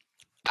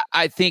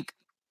 I think,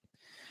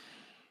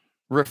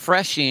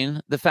 refreshing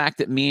the fact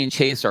that me and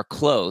Chase are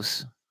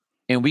close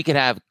and we could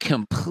have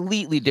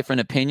completely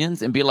different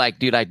opinions and be like,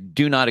 dude, I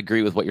do not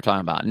agree with what you're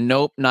talking about.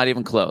 Nope, not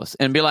even close.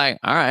 And be like,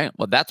 all right,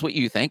 well, that's what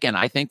you think. And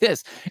I think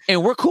this.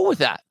 And we're cool with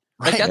that.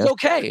 Like, that's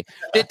okay.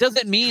 It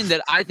doesn't mean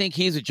that I think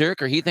he's a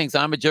jerk or he thinks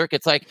I'm a jerk.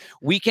 It's like,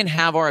 we can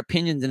have our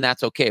opinions and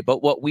that's okay.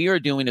 But what we are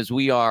doing is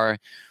we are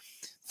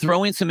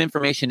throwing some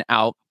information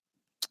out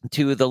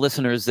to the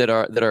listeners that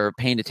are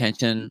paying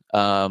attention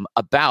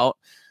about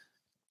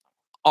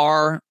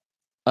our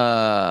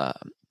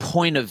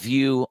point of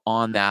view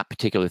on that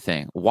particular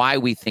thing, why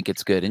we think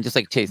it's good. And just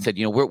like Chase said,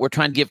 we're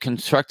trying to give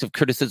constructive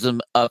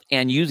criticism of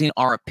and using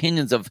our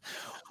opinions of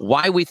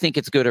why we think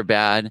it's good or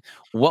bad,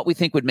 what we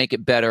think would make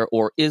it better,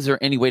 or is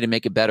there any way to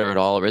make it better at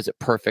all, or is it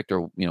perfect,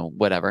 or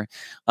whatever.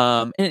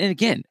 And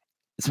again,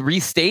 it's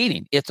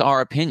restating it's our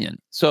opinion.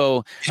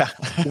 So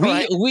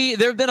we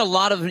there have been a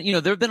lot of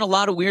there have been a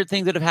lot of weird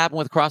things that have happened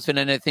with CrossFit,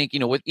 and I think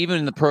with even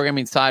in the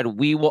programming side,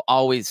 we will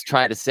always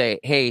try to say,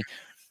 hey,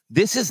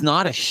 this is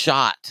not a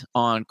shot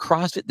on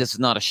CrossFit. This is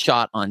not a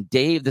shot on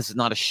Dave. This is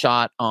not a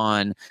shot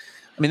on.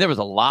 I mean, there were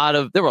a lot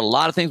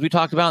of things we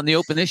talked about in the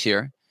Open this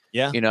year.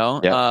 Yeah,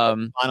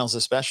 finals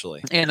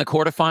especially, and the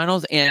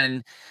quarterfinals.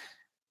 And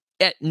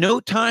at no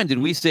time did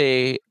we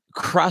say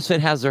CrossFit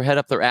has their head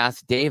up their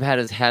ass. Dave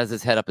has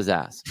his head up his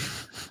ass.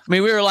 I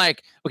mean, we were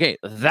like, okay,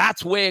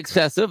 that's way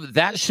excessive.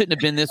 That shouldn't have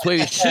been this way.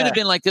 It should have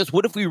been like this.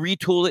 What if we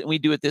retool it and we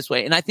do it this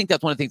way? And I think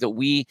that's one of the things that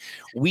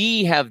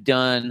we have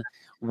done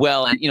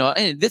well. And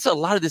and a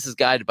lot of this is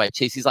guided by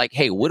Chase. He's like,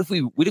 hey, what if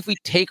we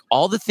take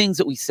all the things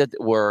that we said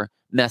that were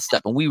messed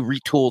up and we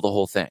retool the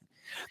whole thing,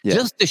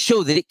 just to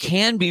show that it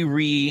can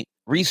be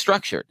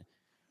restructured.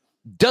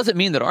 Doesn't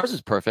mean that ours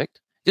is perfect.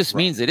 Just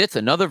means that it's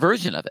another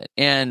version of it.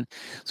 And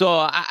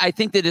so I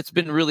think that it's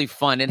been really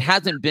fun. It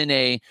hasn't been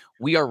a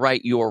we are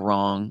right, you're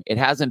wrong. It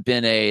hasn't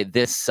been a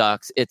this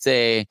sucks. It's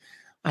a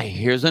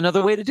here's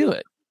another way to do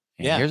it.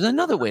 And here's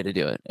another way to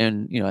do it.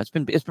 And it's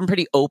been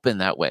pretty open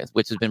that way,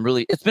 which has been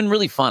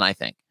really fun, I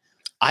think.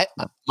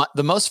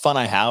 The most fun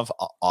I have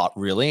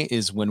really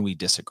is when we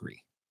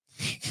disagree.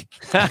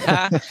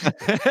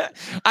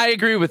 I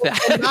agree with that.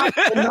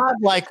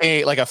 not like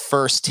a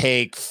first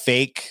take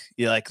fake.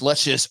 Like,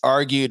 let's just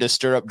argue to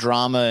stir up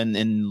drama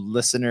and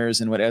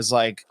listeners and what. It's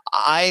like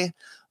I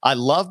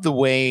love the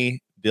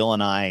way Bill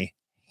and I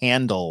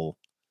handle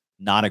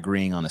not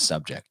agreeing on a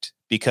subject,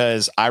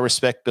 because I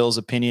respect Bill's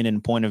opinion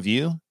and point of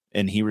view,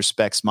 and he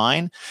respects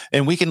mine,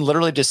 and we can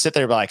literally just sit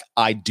there and be like,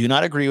 I do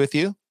not agree with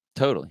you.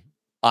 Totally.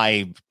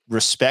 I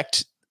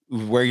respect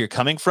where you're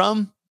coming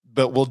from,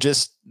 but we'll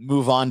just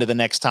move on to the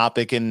next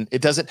topic. And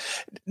it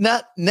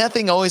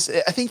nothing always,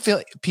 I think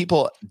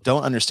people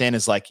don't understand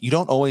is like, you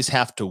don't always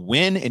have to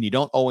win and you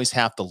don't always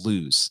have to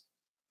lose.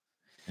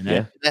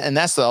 And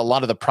that's a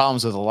lot of the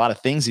problems with a lot of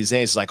things these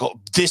days. Like, oh,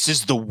 this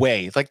is the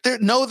way. Like,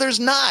 there's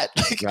not.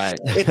 Right.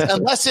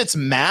 Unless it's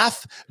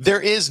math,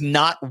 there is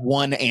not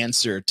one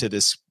answer to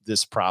this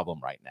problem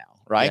right now.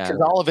 Right. Because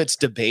all of it's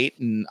debate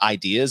and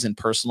ideas and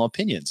personal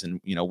opinions.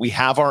 And, we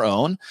have our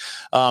own,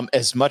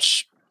 as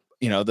much,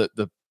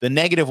 the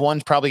negative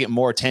ones probably get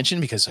more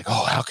attention because like,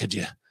 oh, how could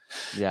you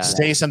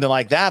say something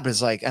like that? But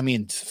it's like, I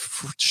mean,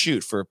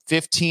 shoot, for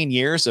 15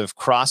 years of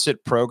CrossFit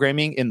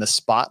programming in the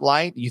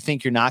spotlight, you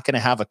think you're not going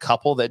to have a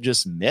couple that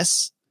just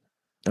miss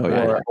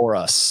or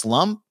a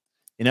slump?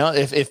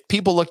 If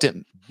people looked at,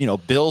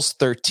 Bill's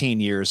 13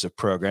 years of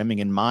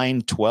programming and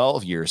mine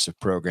 12 years of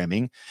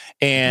programming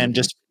and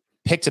just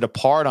picked it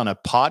apart on a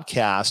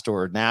podcast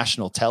or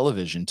national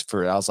television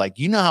I was like,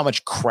 how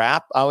much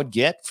crap I would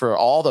get for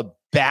all the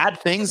bad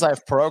things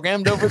I've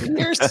programmed over the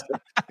years,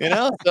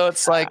 So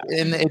it's like,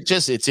 and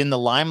it's in the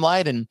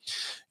limelight. And,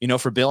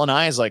 for Bill and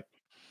I, is like,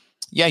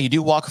 you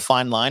do walk a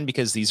fine line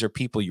because these are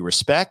people you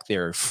respect.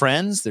 They're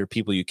friends. They're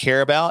people you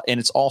care about. And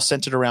it's all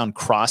centered around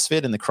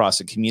CrossFit and the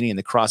CrossFit community and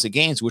the CrossFit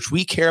Games, which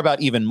we care about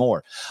even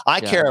more.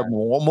 I care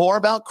more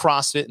about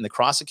CrossFit and the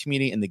CrossFit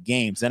community and the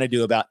games than I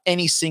do about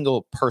any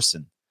single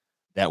person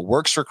that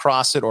works for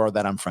CrossFit or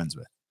that I'm friends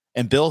with.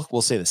 And Bill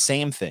will say the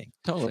same thing.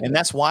 Totally. And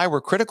that's why we're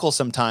critical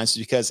sometimes,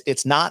 because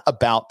it's not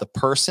about the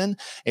person.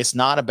 It's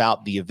not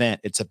about the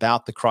event. It's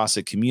about the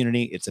CrossFit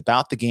community. It's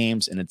about the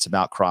games, and it's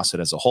about CrossFit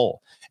as a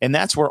whole. And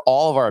that's where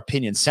all of our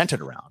opinions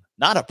centered around,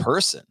 not a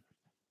person.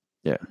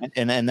 Yeah.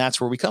 And that's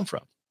where we come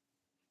from.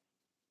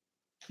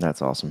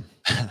 That's awesome.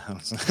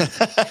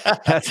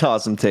 That's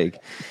awesome take.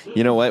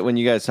 You know what? When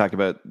you guys talk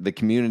about the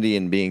community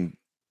and being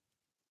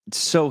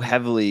so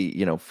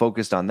heavily,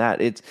 focused on that,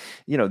 it's,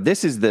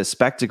 this is the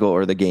spectacle,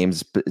 or the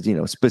games,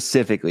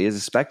 specifically is a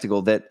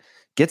spectacle that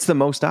gets the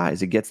most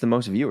eyes. It gets the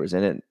most viewers,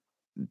 and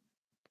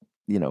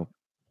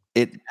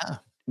it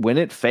when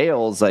it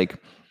fails,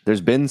 like there's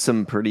been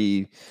some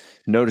pretty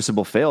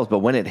noticeable fails, but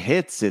when it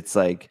hits, it's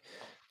like,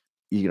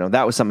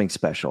 that was something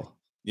special.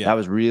 Yeah. That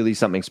was really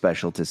something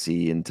special to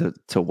see and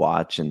to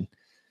watch. And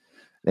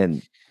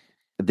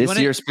this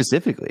year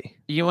specifically.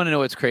 You want to know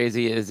what's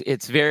crazy is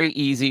it's very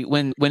easy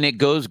when it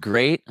goes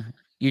great,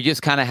 you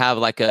just kind of have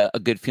like a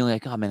good feeling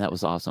like, oh man, that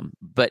was awesome.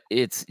 But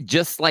it's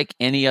just like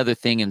any other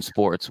thing in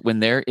sports. When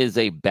there is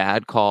a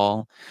bad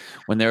call,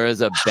 when there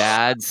is a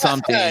bad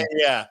something,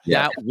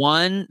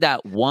 that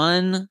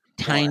one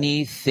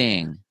tiny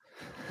thing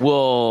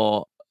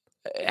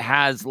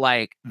has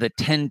like the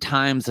 10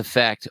 times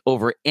effect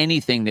over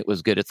anything that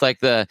was good. It's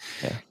like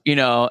you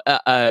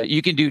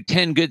can do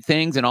 10 good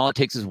things and all it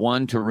takes is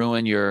one to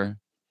ruin your,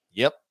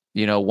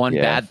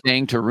 bad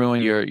thing to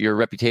ruin your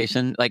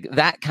reputation, like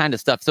that kind of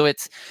stuff. So I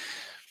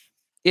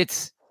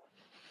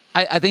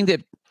think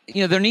that,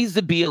 there needs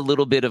to be a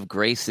little bit of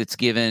grace that's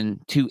given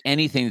to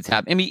anything that's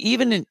happened. I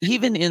mean,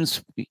 even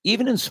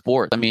in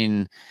sport, I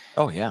mean,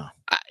 oh yeah.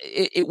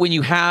 When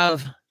you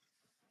have,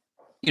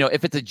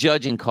 if it's a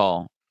judging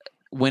call,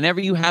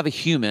 whenever you have a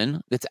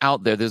human that's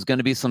out there, there's going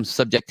to be some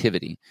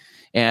subjectivity.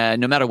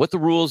 And no matter what the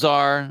rules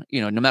are,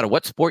 no matter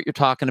what sport you're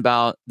talking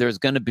about, there's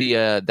going to be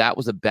that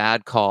was a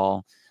bad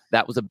call.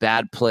 That was a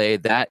bad play.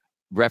 That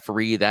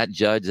referee, that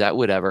judge, that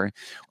whatever.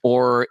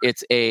 Or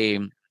it's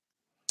the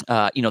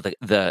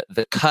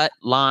cut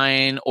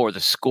line or the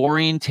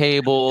scoring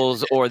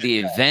tables or the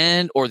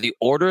event or the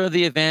order of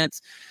the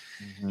events.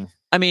 Mm-hmm.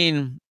 I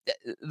mean,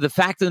 the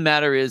fact of the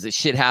matter is that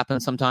shit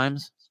happens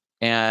sometimes.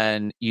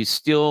 And you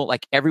still,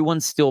 like,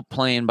 everyone's still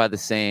playing by the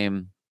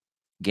same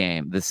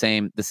game, the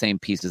same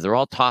pieces. They're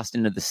all tossed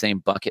into the same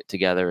bucket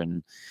together.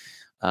 And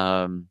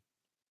I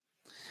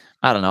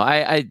don't know.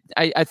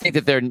 I think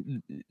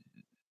that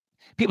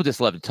people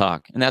just love to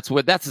talk, and that's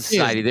the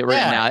society that we're in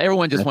now.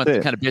 Everyone just wants to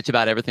kind of bitch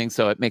about everything,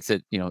 so it makes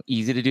it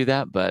easy to do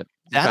that. But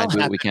that'll do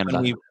what we can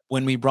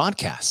when we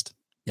broadcast.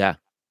 Yeah,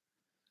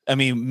 I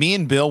mean, me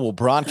and Bill will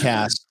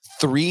broadcast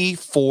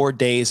 3-4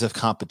 days of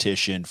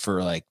competition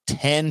for like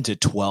 10 to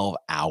 12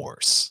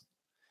 hours.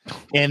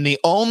 And the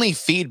only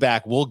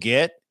feedback we'll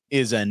get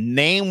is a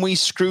name we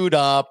screwed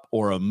up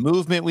or a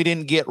movement we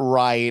didn't get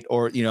right.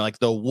 Or, like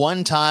the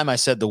one time I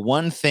said the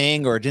one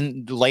thing or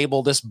didn't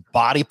label this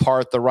body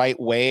part the right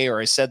way,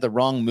 or I said the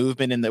wrong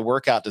movement in the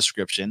workout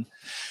description.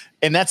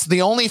 And that's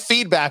the only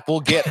feedback we'll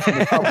get from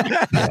the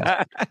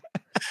public.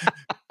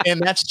 And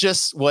that's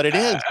just what it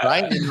is,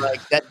 right? And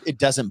like that, it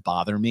doesn't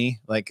bother me.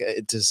 Like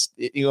it just,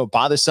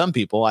 bothers some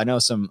people. I know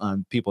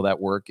some people that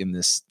work in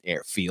this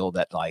field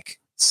that like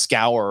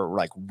scour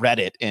like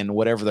Reddit and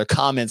whatever their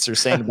comments are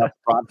saying about the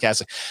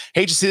broadcast.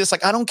 Hey, did you see this?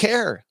 Like, I don't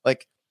care.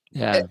 Like,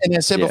 and I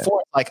said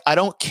before, like, I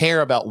don't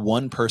care about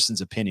one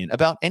person's opinion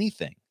about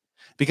anything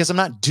because I'm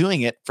not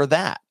doing it for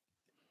that.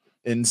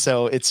 And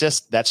so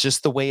that's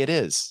just the way it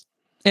is.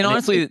 And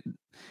honestly,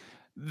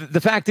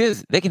 the fact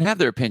is, they can have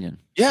their opinion.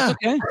 Yeah.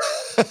 Okay.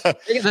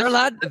 They're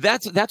allowed.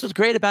 That's what's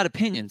great about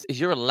opinions is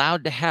you're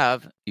allowed to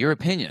have your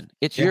opinion.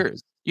 It's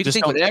yours. You can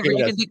think whatever.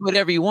 You can think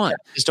whatever you want.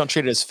 Just don't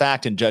treat it as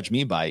fact and judge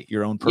me by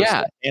your own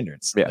personal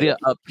standards. Yeah. The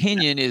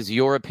opinion is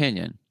your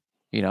opinion.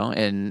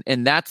 And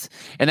that's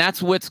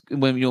what's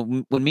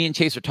when me and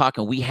Chase are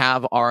talking, we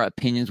have our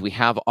opinions, we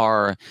have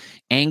our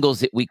angles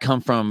that we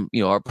come from,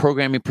 our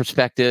programming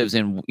perspectives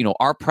and,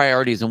 our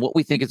priorities and what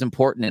we think is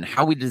important and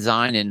how we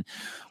design and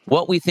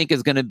what we think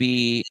is going to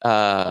be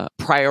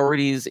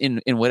priorities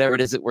in whatever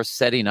it is that we're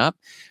setting up,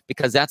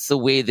 because that's the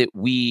way that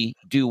we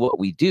do what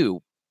we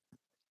do.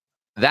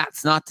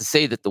 That's not to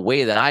say that the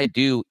way that I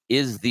do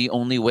is the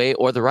only way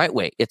or the right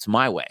way. It's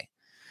my way.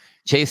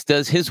 Chase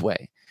does his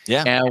way.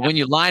 Yeah. And when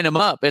you line them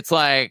up, it's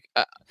like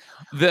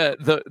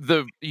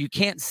you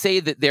can't say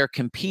that they're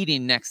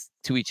competing next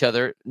to each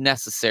other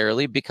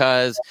necessarily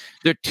because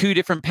they're two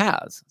different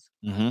paths.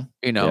 Mm-hmm.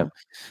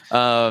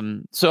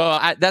 So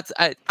I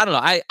don't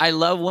know. I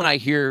love when I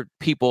hear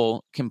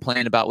people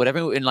complain about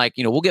whatever, and like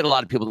we'll get a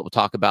lot of people that will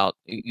talk about.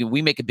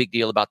 We make a big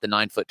deal about the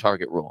 9-foot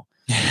target rule,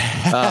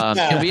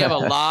 and we have a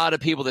lot of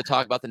people that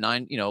talk about the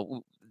 9.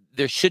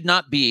 There should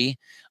not be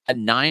a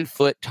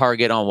 9-foot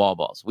target on wall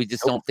balls. We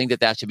just don't think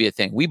that should be a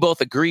thing. We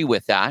both agree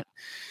with that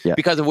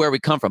because of where we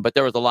come from. But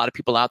there was a lot of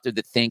people out there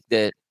that think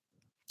that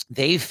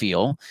they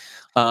feel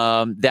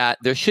that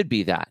there should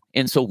be that.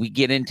 And so we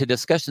get into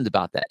discussions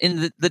about that.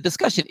 And the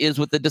discussion is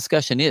what the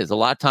discussion is. A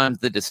lot of times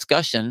the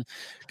discussion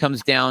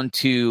comes down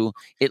to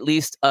at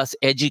least us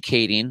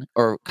educating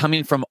or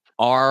coming from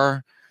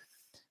our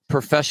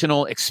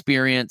professional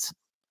experience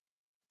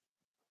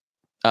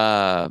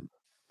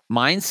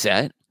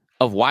mindset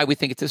of why we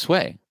think it's this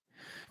way.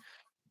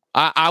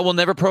 I will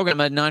never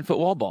program a 9-foot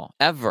wall ball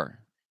ever.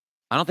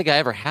 I don't think I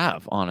ever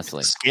have,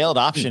 honestly. Scaled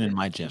option in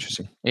my gym.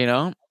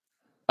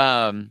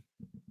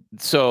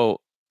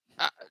 So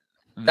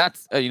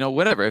that's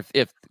whatever.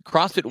 If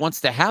CrossFit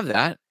wants to have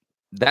that,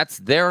 that's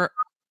their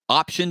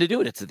option to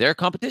do it. It's their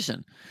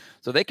competition,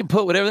 so they can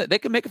put whatever they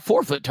can make a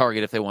 4-foot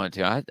target if they wanted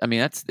to. I mean,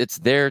 it's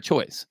their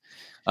choice.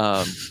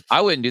 I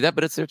wouldn't do that,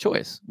 but it's their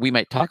choice. We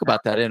might talk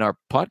about that in our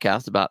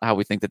podcast about how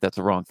we think that that's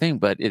the wrong thing,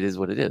 but it is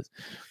what it is.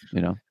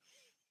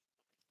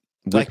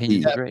 Like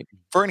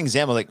for an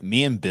example, like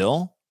me and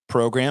Bill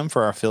program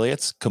for our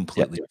affiliates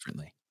completely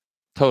differently.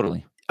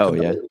 Totally. Oh,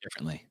 completely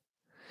differently.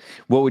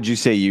 What would you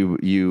say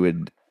you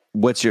would,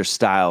 what's your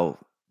style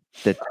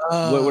that,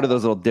 what are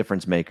those little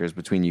difference makers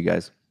between you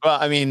guys? Well,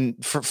 I mean,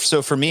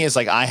 for me, it's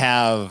like I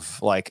have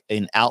like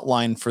an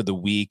outline for the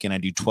week and I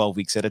do 12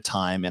 weeks at a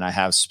time and I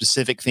have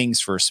specific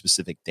things for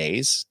specific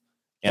days.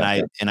 And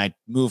I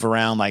move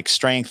around like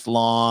strength,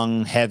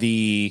 long,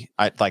 heavy.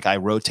 I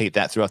rotate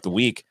that throughout the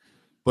week.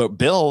 But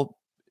Bill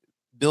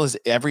is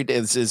every day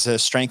is a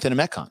strength and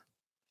a Metcon.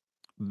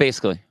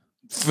 Basically.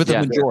 For the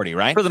majority,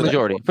 right? For the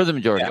majority.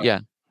 Yeah.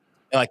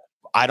 Like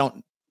I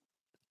don't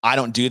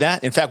do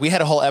that. In fact, we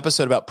had a whole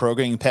episode about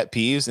programming pet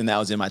peeves, and that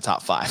was in my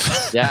top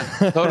 5. Yeah,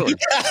 totally.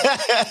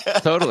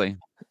 Totally.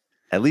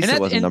 At least it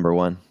wasn't number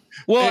one.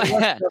 Well, it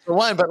wasn't number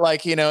one, but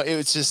like, you know, it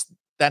was just,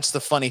 that's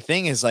the funny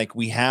thing is like,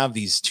 we have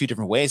these 2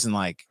 different ways and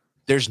like,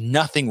 there's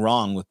nothing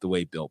wrong with the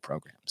way Bill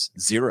programs.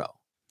 0.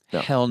 No.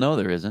 Hell no,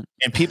 there isn't.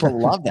 And people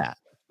love that.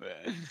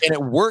 And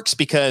it works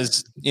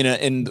because, you know,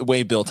 and the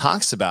way Bill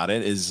talks about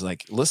it is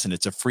like, listen,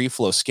 it's a free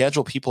flow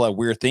schedule. People have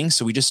weird things.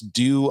 So we just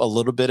do a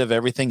little bit of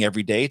everything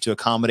every day to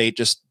accommodate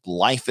just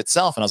life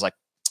itself. And I was like,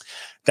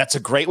 that's a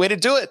great way to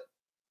do it.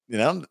 You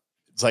know,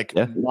 it's like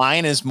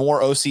mine is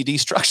more OCD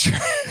structure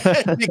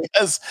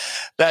because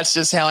that's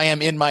just how I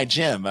am in my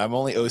gym. I'm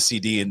only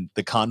OCD in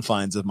the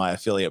confines of my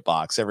affiliate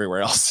box.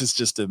 Everywhere else is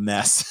just a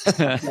mess.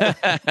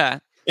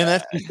 And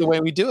that's just the way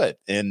we do it.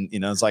 And, you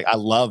know, it's like, I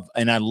love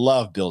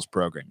Bill's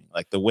programming.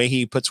 Like the way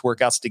he puts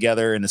workouts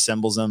together and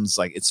assembles them is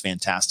like, it's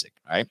fantastic.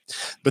 Right.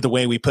 But the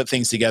way we put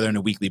things together on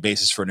a weekly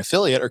basis for an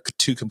affiliate are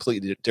 2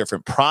 completely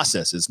different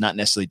processes, not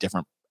necessarily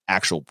different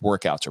actual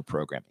workouts or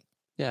programming.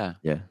 Yeah.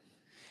 Yeah.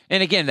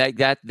 And again,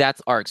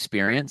 that's our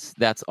experience.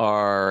 That's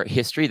our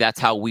history. That's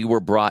how we were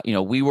brought, you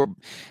know,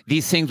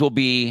 these things will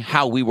be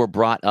how we were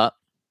brought up,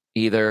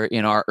 either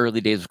in our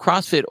early days of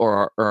CrossFit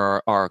or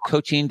our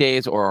coaching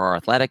days or our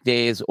athletic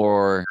days,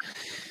 or,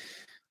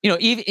 you know,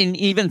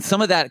 even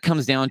some of that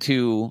comes down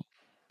to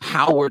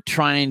how we're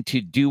trying to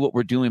do what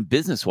we're doing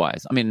business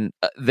wise. I mean,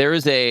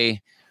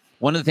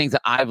 one of the things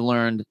that I've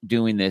learned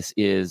doing this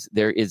is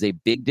there is a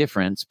big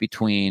difference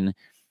between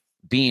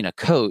being a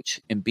coach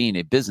and being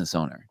a business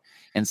owner.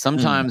 And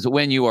sometimes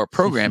when you are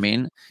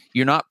programming,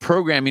 you're not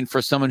programming for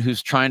someone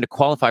who's trying to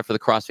qualify for the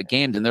CrossFit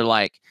Games. And they're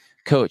like,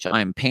 Coach,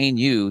 I'm paying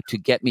you to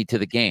get me to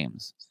the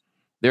games.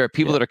 There are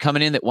people that are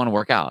coming in that want to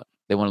work out.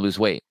 They want to lose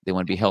weight. They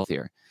want to be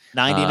healthier.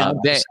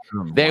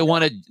 99%. They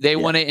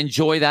want to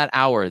enjoy that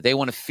hour. They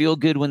want to feel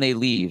good when they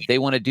leave. They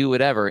want to do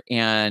whatever.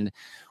 And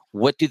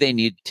what do they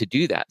need to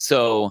do that?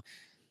 So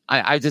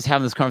I was just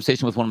having this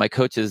conversation with one of my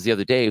coaches the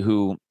other day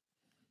who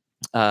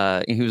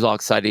he was all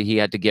excited. He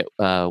had to get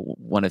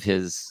one of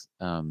his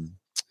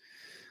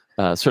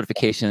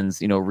certifications,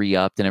 you know,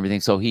 re-upped and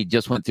everything. So he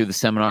just went through the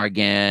seminar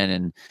again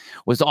and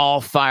was all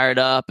fired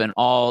up and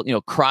all, you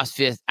know,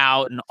 CrossFit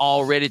out and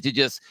all ready to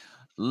just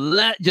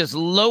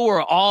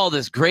lower all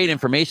this great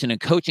information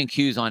and coaching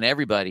cues on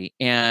everybody.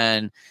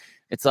 And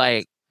it's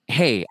like,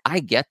 hey, I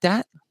get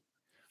that.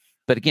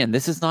 But again,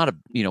 this is not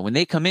when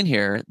they come in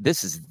here,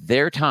 this is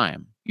their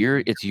time.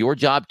 It's your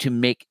job to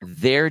make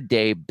their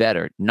day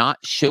better, not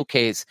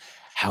showcase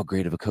how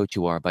great of a coach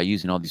you are by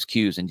using all these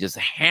cues and just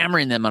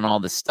hammering them on all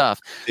this stuff.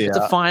 Yeah. It's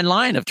a fine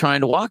line of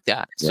trying to walk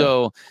that. Yeah.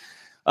 So,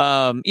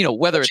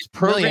 whether it's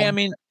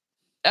programming,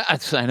 I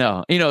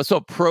know, so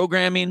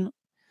programming,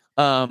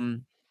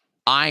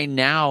 I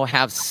now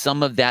have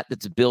some of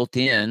that's built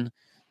in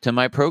to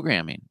my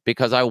programming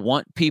because I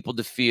want people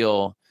to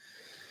feel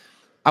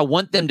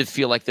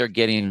like they're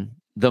getting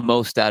the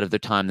most out of the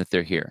time that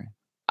they're here.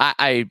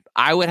 I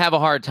would have a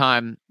hard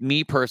time,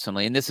 me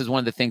personally, and this is one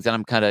of the things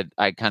that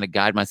I kind of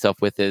guide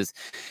myself with is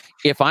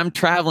if I'm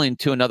traveling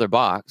to another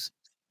box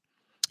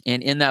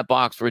and in that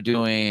box we're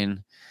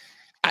doing,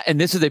 and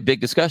this is a big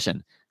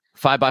discussion,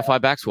 5x5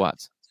 back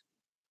squats.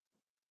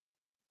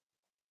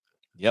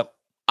 Yep.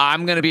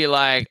 I'm going to be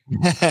like,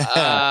 okay,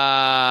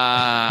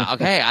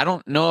 I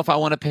don't know if I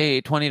want to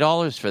pay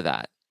 $20 for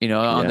that,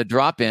 on the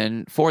drop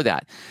in for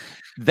that.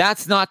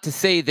 That's not to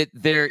say that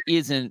there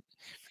isn't,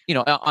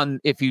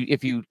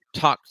 if you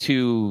talk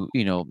to,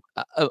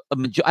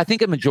 I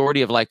think a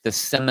majority of like the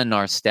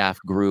seminar staff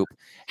group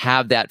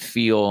have that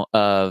feel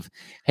of,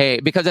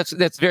 hey, because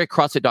that's very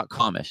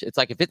CrossFit.com-ish. It's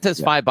like if it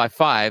says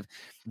 5x5,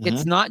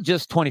 it's not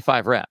just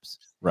 25 reps.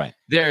 Right.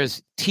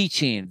 There's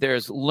teaching,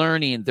 there's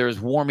learning, there's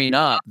warming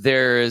up,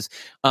 there's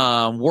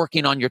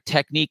working on your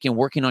technique and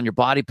working on your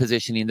body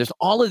positioning. There's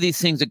all of these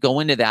things that go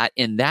into that.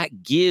 And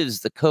that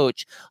gives the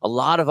coach a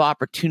lot of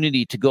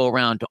opportunity to go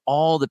around to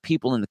all the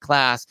people in the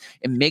class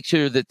and make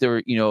sure that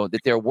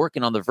they're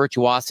working on the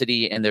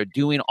virtuosity and they're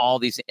doing all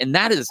these. And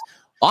that is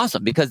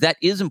awesome because that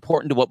is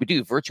important to what we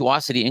do.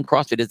 Virtuosity in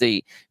CrossFit is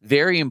a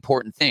very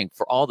important thing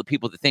for all the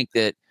people that think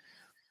that,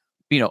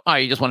 you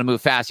just want to move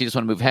fast. You just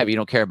want to move heavy. You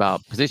don't care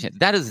about position.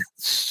 That is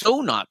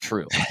so not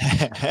true.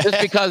 Just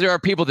because there are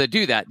people that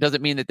do that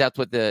doesn't mean that that's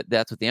what the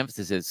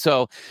emphasis is.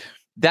 So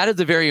that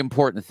is a very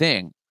important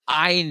thing.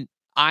 I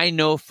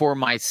know for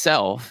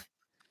myself,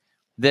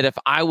 that if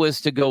I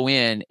was to go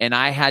in and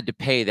I had to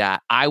pay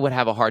that, I would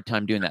have a hard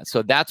time doing that.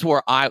 So that's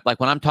where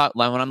when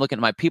I'm looking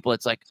at my people,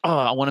 it's like, oh,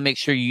 I want to make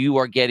sure you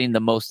are getting the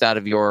most out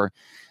of your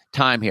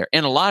time here.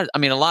 And a lot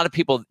of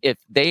people, if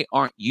they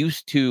aren't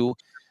used to,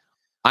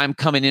 I'm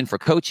coming in for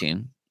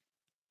coaching,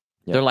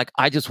 they're like,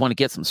 I just want to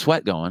get some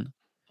sweat going.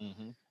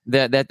 Mm-hmm.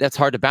 That's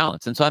hard to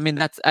balance. And so, I mean,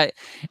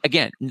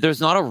 again,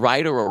 there's not a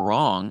right or a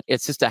wrong.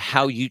 It's just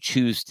how you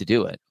choose to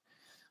do it.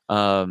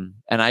 And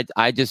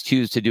I just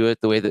choose to do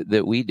it the way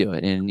that we do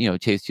it.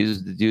 And, Chase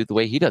chooses to do it the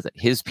way he does it.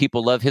 His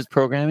people love his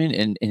programming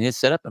and his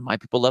setup, and my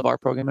people love our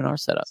program and our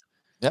setup.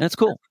 Yep. And it's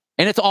cool.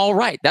 And it's all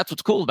right. That's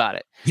what's cool about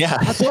it. Yeah.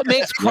 That's what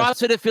makes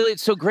CrossFit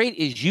affiliates so great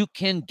is you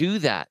can do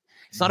that.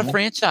 It's not a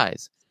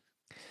franchise.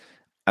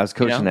 I was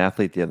coaching an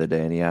athlete the other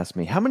day, and he asked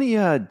me, how many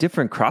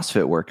different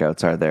CrossFit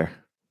workouts are there?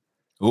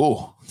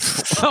 Ooh.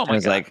 Oh my I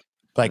was God.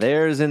 like,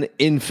 there's an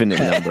infinite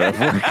number of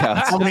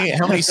workouts.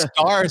 How many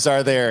stars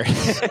are there?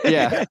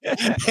 Yeah.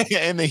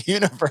 In the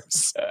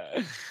universe.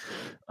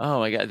 Oh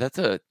my God.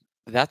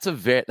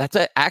 That's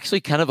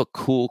actually kind of a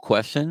cool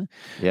question.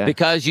 Yeah.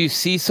 Because you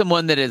see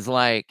someone that is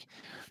like,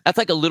 that's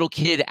like a little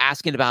kid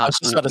asking about,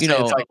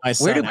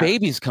 where do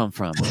babies come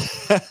from?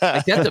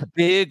 Like, that's a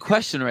big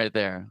question right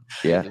there.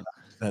 Yeah.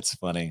 That's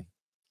funny.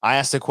 I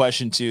asked a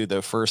question to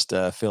the first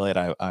affiliate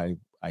I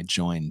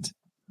joined,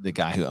 the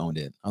guy who owned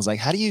it. I was like,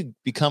 how do you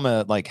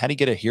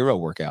get a hero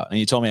workout? And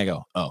he told me, I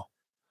go, oh,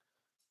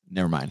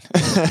 never mind.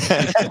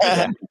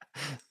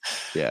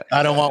 Yeah.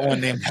 I don't want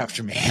one named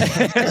after me.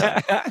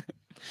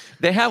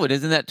 They have it.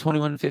 Isn't that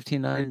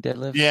 21:59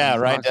 deadlift? Yeah,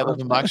 right.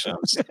 Deadlift and box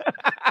jumps.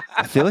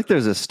 I feel like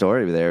there's a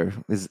story there.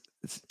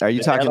 Are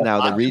you talking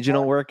now the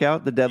regional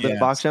workout, the deadlift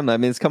box jump? I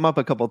mean, it's come up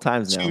a couple of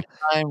times now.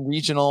 2-time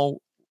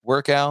regional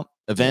workout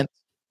event.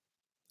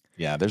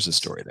 Yeah, there's a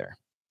story there.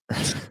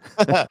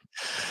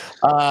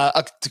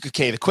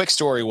 Okay, the quick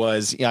story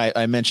was,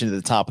 I mentioned at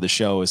the top of the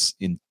show, is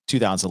in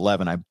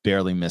 2011 I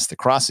barely missed the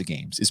CrossFit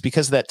Games. It's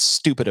because of that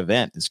stupid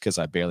event. It's because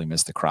I barely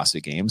missed the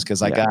CrossFit Games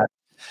because I got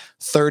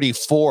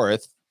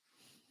 34th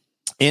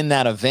in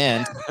that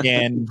event,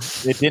 and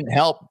it didn't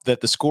help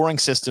that the scoring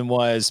system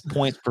was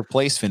points per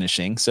place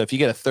finishing. So if you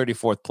get a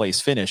 34th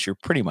place finish, you're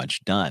pretty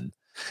much done.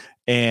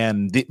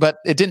 But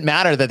it didn't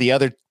matter that the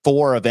other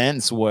 4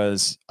 events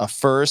was a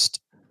first,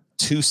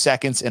 2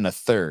 seconds, and a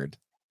third.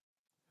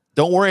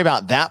 Don't worry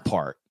about that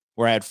part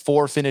where I had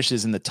 4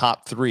 finishes in the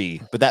top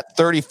 3, but that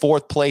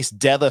 34th place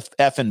deadlift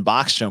effing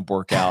box jump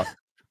workout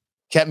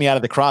kept me out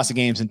of the CrossFit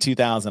Games in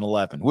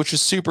 2011, which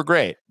was super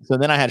great. So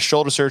then I had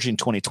shoulder surgery in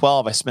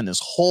 2012. I spent this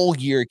whole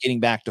year getting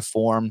back to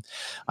form.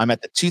 I'm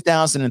at the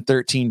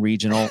 2013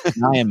 regional,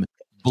 and I am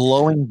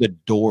blowing the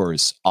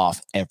doors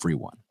off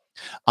everyone.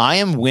 I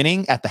am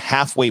winning at the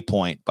halfway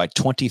point by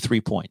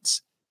 23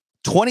 points.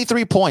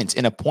 23 points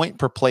in a point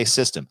per place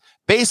system.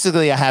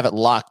 Basically, I have it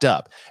locked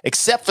up,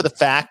 except for the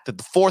fact that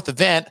the 4th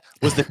event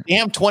was the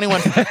damn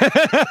 21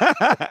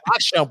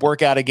 box jump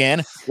workout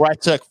again, where I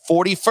took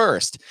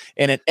 41st.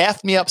 And it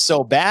effed me up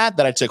so bad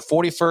that I took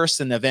 41st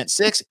in event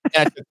 6,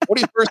 and I took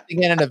 41st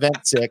again in event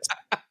 6,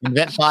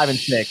 event 5 and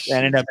 6, and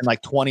I ended up in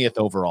like 20th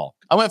overall.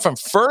 I went from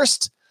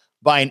first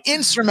by an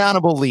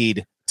insurmountable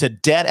lead to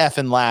dead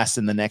effing last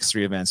in the next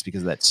 3 events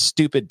because of that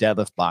stupid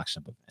deadlift box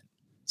jump event.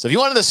 So if you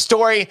wanted the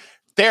story,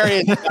 there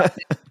it is.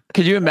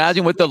 Could you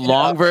imagine what the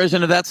long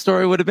version of that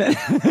story would have been?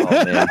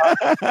 Oh, man.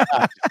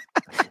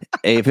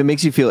 Hey, if it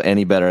makes you feel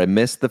any better, I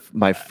missed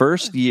my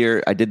first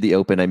year I did the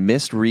Open. I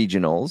missed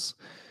regionals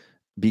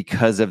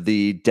because of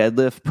the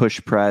deadlift push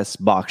press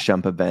box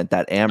jump event,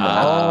 that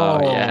AMRAP. Oh,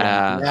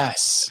 yeah.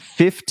 Yes.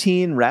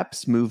 15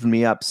 reps moved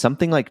me up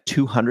something like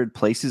 200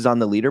 places on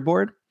the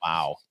leaderboard.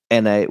 Wow.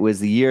 And it was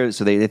the year,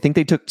 so I think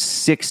they took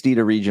 60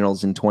 to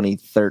regionals in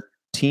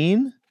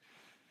 2013.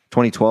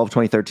 2012,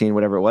 2013,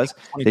 whatever it was.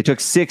 They took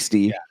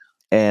 60,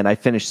 and I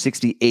finished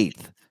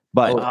 68th.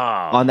 But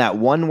on that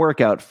one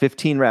workout,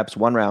 15 reps,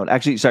 one round.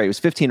 Actually, sorry, it was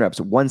 15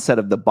 reps, one set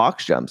of the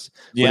box jumps.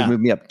 Would have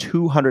moved me up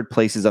 200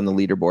 places on the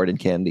leaderboard in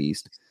Canada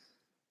East.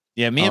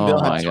 Yeah, me and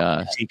Bill had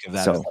a critique of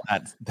that. So,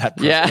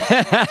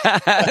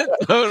 that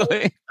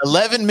totally.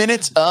 11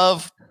 minutes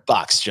of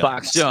box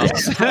jumps.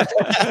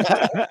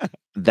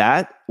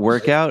 That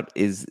workout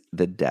is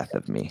the death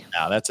of me.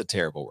 No, that's a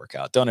terrible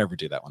workout. Don't ever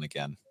do that one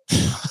again.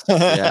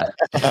 Yeah.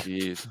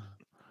 Jeez.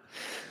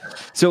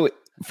 So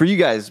for you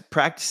guys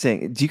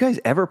practicing, do you guys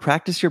ever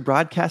practice your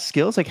broadcast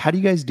skills? Like, how do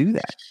you guys do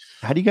that?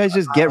 How do you guys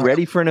just get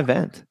ready for an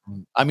event?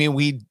 I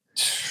mean,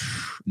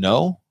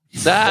 no.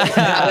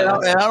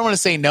 I don't want to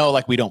say no,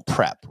 like we don't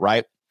prep,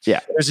 right?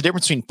 Yeah. There's a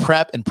difference between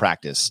prep and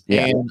practice.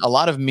 Yeah. And a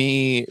lot of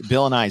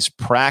Bill and I's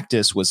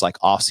practice was like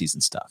off-season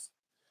stuff.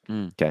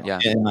 Okay. Yeah.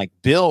 And like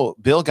Bill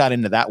got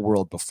into that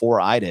world before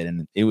I did.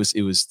 And I was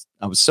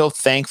so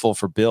thankful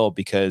for Bill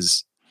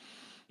because,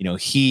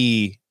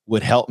 he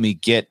would help me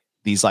get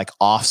these like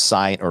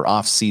off-site or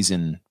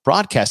off-season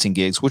broadcasting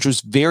gigs, which was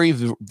very,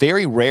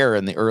 very rare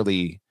in the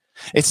early.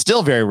 It's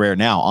still very rare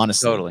now,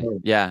 honestly. Totally.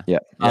 Yeah. Yeah.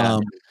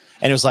 And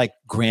it was like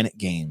Granite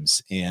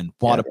Games and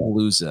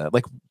Wadapalooza.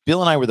 Like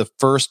Bill and I were the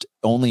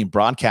only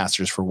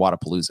broadcasters for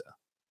Wadapalooza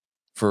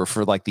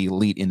for like the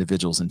elite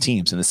individuals and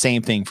teams, and the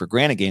same thing for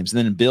Granite Games.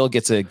 And then Bill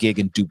gets a gig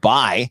in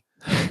Dubai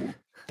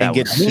and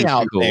gets me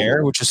out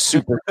there, which is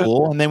super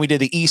cool. And then we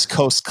did the East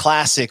Coast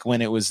Classic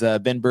when it was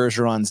Ben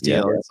Bergeron's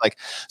deal. It's like,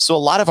 so a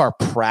lot of our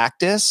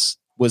practice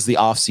was the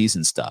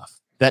off-season stuff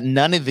that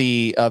none of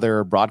the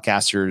other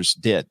broadcasters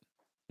did.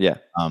 Yeah.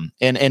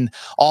 And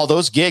all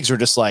those gigs are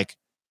just like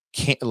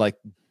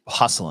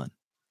hustling.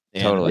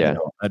 And, totally. Yeah.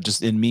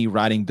 Just in me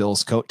riding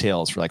Bill's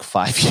coattails for like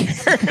 5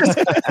 years.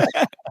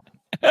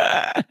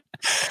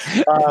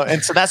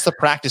 And so that's the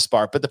practice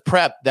part, but the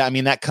prep,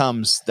 that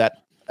comes,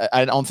 that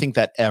I don't think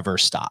that ever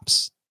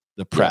stops.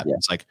 The prep.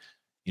 It's like,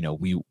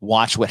 we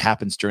watch what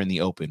happens during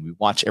the Open. We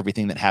watch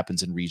everything that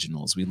happens in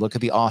regionals. We look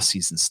at the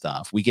off-season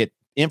stuff. We get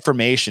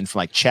information from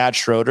like Chad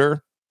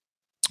Schroeder,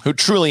 who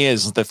truly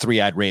is the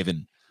three-eyed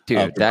raven.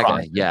 Dude, that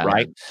guy,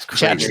 right?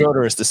 Chad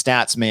Schroeder is the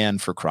stats man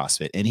for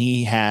CrossFit, and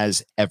he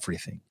has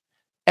everything.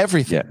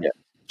 Everything. Yeah.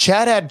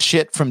 Chad had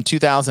shit from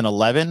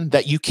 2011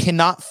 that you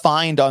cannot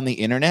find on the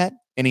internet,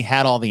 and he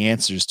had all the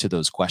answers to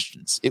those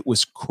questions. It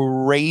was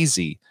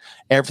crazy,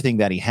 everything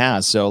that he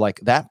has. So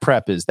like that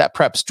prep's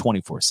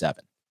 24/7.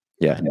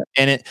 Yeah.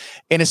 And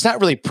it's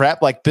not really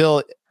prep, like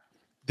Bill,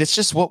 that's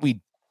just what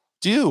we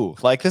do.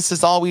 Like, this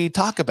is all we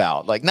talk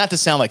about. Like, not to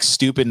sound like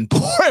stupid and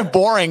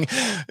boring,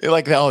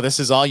 like, oh, this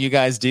is all you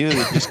guys do,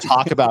 just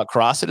talk about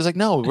CrossFit. It's like,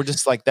 no, we're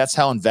just like, that's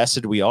how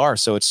invested we are.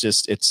 So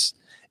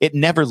it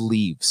never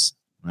leaves.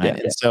 Right.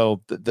 Yeah. And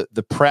so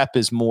the prep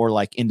is more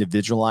like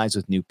individualized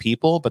with new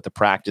people, but the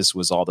practice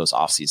was all those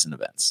off-season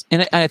events.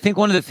 And I think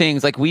one of the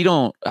things, like,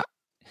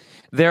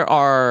 there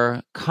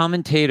are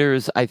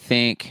commentators, I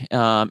think,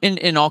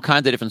 in all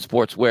kinds of different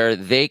sports where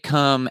they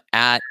come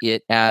at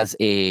it as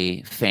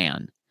a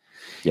fan.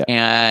 Yeah.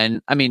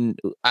 And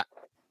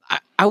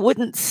I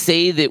wouldn't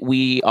say that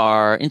we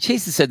are, and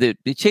Chase has said that,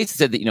 we're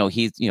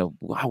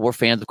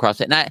fans of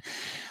CrossFit. And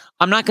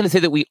I'm not going to say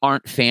that we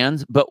aren't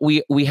fans, but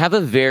we have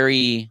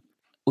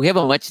a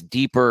much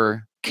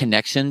deeper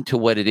connection to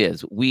what it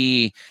is.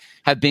 We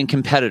have been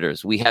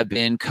competitors. We have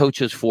been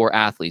coaches for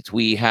athletes.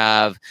 We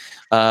have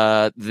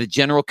the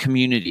general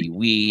community.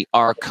 We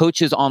are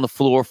coaches on the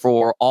floor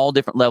for all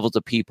different levels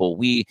of people.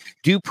 We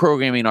do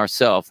programming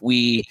ourselves.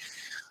 We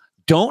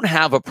don't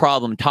have a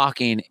problem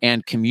talking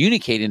and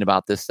communicating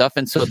about this stuff.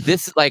 And so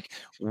this is like,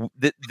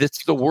 this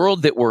is the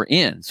world that we're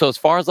in. So as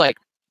far as like,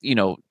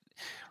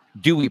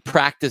 do we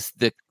practice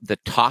the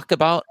talk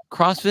about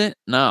CrossFit?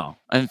 No.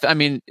 In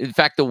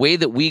fact, the way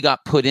that we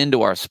got put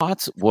into our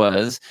spots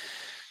was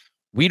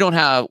we're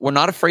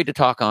not afraid to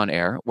talk on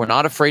air. We're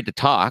not afraid to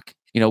talk.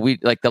 We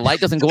like, the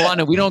light doesn't go on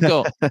and we don't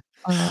go,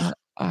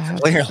 I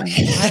have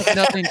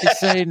nothing to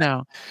say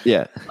now.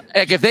 Yeah.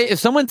 Like if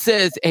someone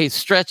says, hey,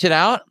 stretch it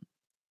out,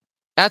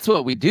 that's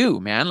what we do,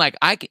 man. Like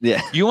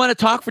you want to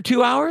talk for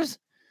 2 hours?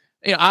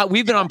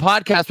 We've been on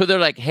podcasts where they're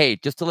like, hey,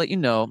 just to let you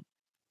know,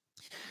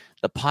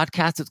 the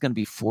podcast is going to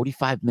be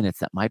 45 minutes.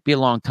 That might be a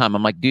long time.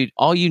 I'm like, dude,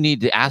 all you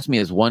need to ask me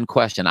is one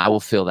question. I will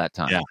fill that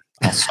time. Yeah.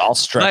 I'll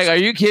stretch. Like, are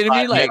you kidding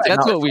me? Like,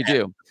 that's what we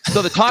do.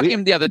 So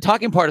the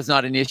talking part is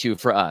not an issue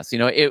for us.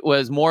 It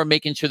was more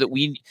making sure that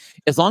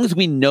as long as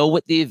we know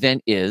what the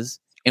event is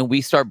and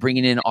we start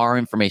bringing in our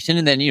information,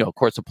 and then, of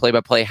course, the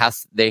play-by-play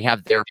they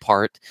have their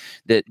part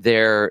that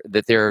they're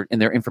in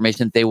their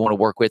information that they want to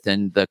work with,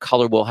 and the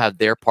color will have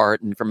their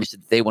part and information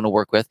that they want to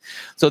work with,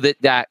 so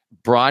that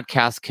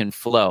broadcast can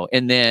flow.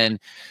 And then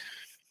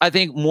I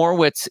think more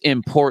what's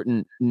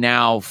important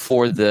now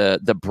for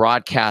the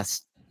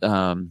broadcast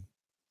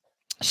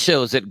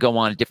shows that go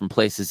on at different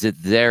places, that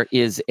there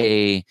is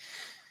a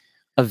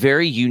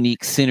very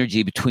unique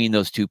synergy between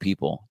those two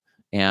people.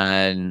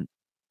 And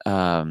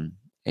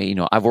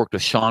I've worked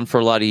with Sean for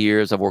a lot of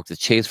years. I've worked with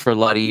Chase for a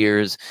lot of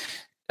years.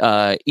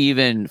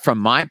 Even from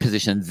my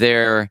position,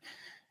 there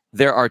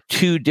are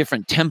two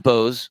different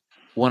tempos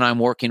when I'm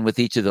working with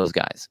each of those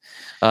guys.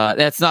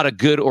 That's not a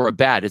good or a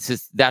bad. It's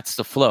just, that's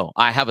the flow.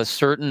 I have a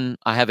certain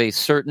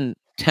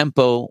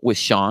tempo with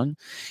Sean,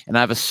 and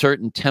I have a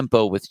certain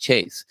tempo with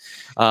Chase.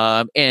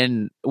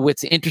 And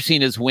what's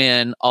interesting is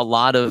when a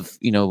lot of,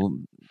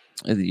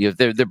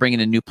 they're bringing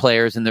in new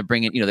players, and they're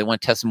bringing, they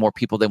want to test some more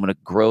people. They want to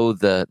grow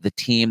the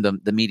team,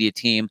 the media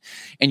team,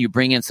 and you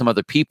bring in some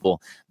other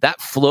people. That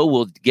flow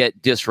will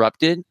get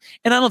disrupted.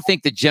 And I don't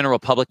think the general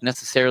public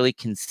necessarily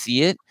can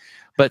see it.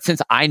 But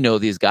since I know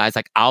these guys,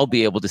 like, I'll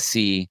be able to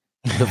see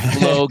the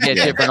flow get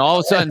different. All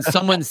of a sudden,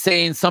 someone's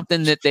saying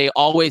something that they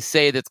always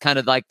say that's kind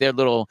of like their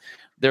little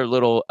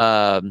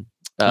crutch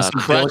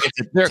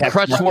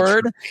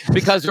word,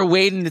 because they're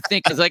waiting to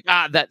think, it's like,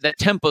 that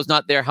tempo's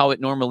not there how it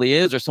normally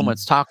is, or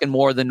someone's talking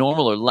more than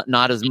normal, or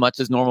not as much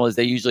as normal as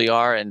they usually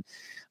are. And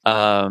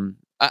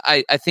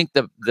I think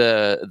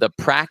the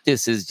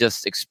practice is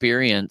just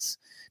experience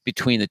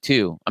between the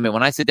two.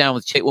 When I sit down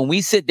with Chase, when we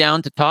sit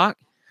down to talk,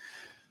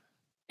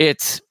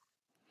 we've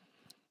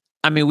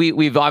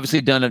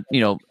obviously done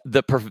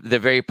the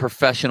very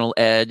professional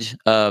edge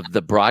of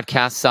the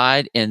broadcast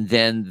side, and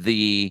then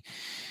the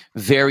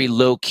very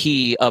low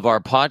key of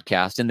our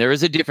podcast. And there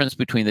is a difference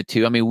between the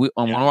two. When we're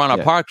on our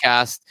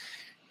podcast,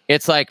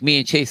 it's like me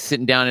and Chase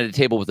sitting down at a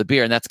table with a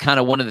beer. And that's kind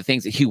of one of the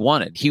things that he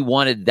wanted. He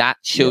wanted that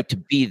show to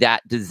be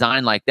that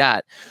design like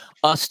that.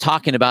 Us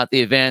talking about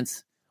the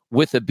events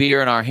with a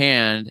beer in our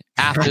hand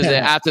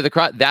after the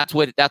crowd. That's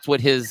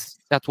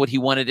what he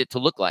wanted it to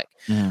look like.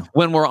 Yeah.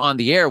 When we're on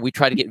the air, we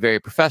try to get very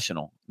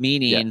professional,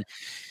 meaning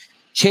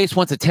Chase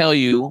wants to tell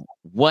you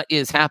what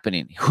is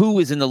happening, who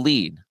is in the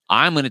lead.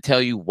 I'm going to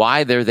tell you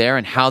why they're there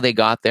and how they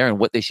got there and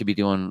what they should be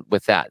doing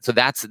with that. So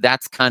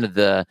that's kind of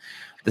the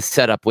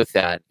setup with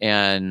that.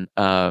 And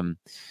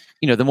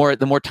the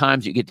more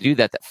times you get to do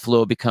that, that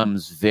flow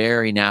becomes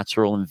very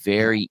natural and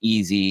very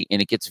easy,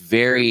 and it gets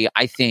very,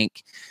 I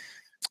think,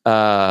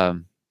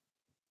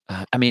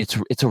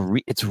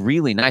 it's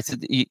really nice.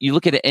 You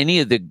look at any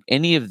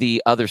of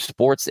the other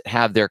sports that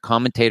have their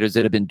commentators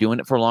that have been doing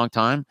it for a long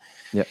time.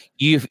 Yeah,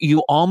 you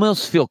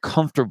almost feel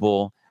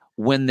comfortable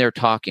when they're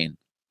talking.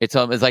 It's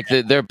like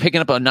they're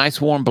picking up a nice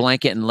warm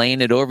blanket and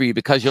laying it over you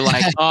because you're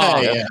like,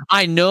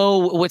 I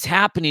know what's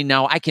happening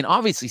now. I can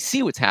obviously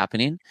see what's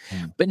happening,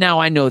 but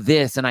now I know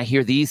this and I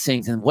hear these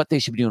things and what they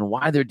should be doing, and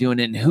why they're doing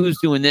it, and who's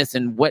doing this,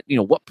 and what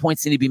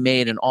points need to be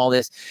made, and all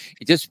this.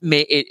 It just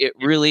it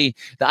really,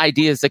 the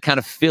idea is to kind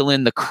of fill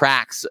in the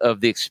cracks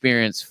of the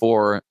experience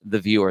for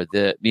the viewer,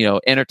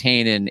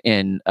 entertain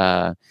and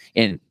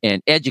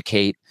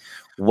educate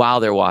while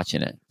they're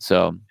watching it.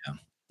 So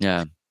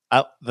yeah.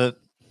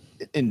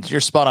 And you're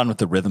spot on with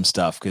the rhythm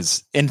stuff,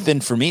 and then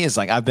for me is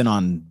like I've been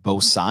on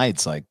both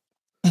sides, like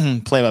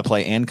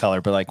play-by-play and color,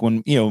 but like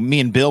when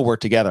me and Bill work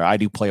together, I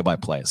do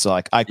play-by-play. So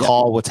like I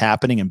call what's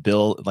happening, and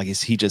Bill, like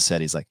he just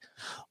said, he's like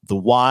the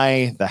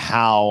why, the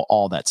how,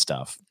 all that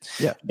stuff.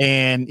 Yeah.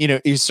 And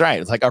he's right.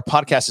 It's like our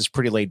podcast is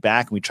pretty laid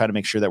back, and we try to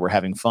make sure that we're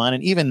having fun,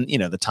 and even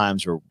the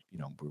times where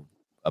we're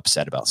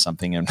upset about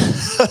something, and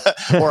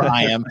or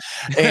I am,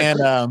 and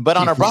but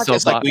on our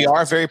broadcast, like we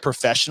are very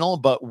professional,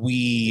 but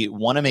we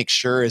want to make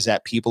sure is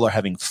that people are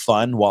having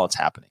fun while it's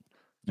happening.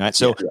 Right.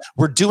 So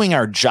we're doing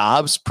our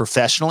jobs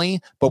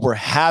professionally, but we're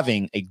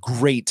having a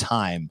great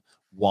time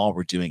while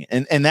we're doing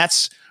it. And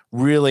that's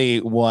really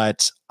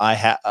what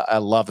I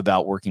love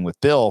about working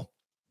with Bill,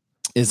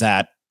 is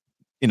that,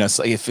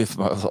 so if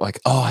like,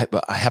 I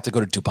have to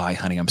go to Dubai,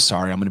 honey, I'm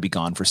sorry, I'm going to be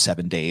gone for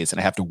 7 days and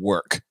I have to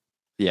work.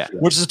 Yeah.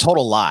 Which is a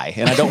total lie.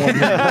 And I don't want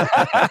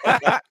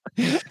to.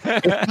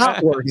 It's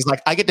not work. It's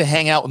like I get to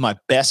hang out with my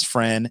best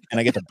friend, and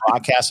I get to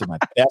broadcast with my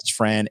best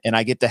friend, and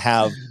I get to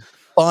have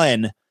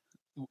fun.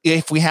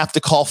 If we have to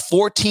call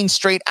 14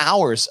 straight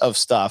hours of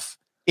stuff,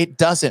 it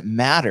doesn't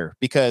matter,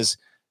 because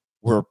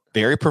we're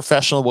very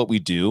professional at what we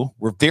do.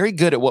 We're very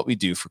good at what we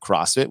do for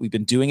CrossFit. We've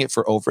been doing it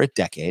for over a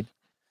decade,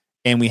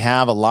 and we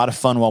have a lot of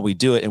fun while we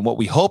do it. And what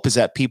we hope is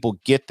that people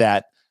get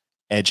that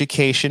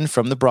education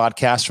from the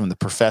broadcast, from the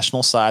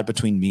professional side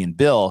between me and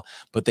Bill,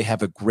 but they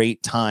have a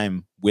great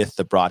time with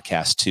the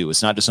broadcast too.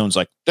 It's not just someone's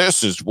like,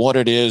 this is what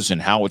it is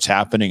and how it's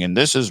happening, and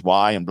this is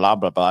why, and blah,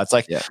 blah, blah. It's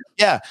like,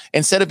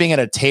 instead of being at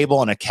a table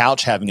on a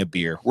couch having a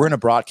beer, we're in a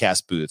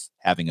broadcast booth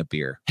having a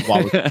beer.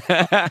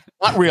 Not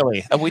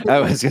really. I was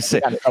going to say,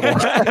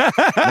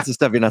 that's the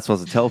stuff you're not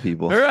supposed to tell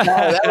people. No,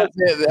 that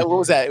was it. What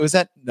was that? It was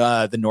at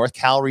the North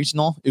Cal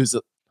Regional. It was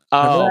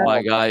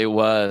my God, it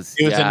was.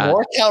 It was a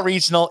North Cal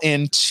Regional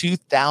in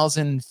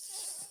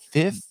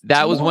 2005.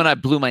 That was when I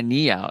blew my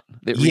knee out.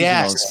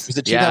 Yes. Was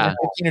it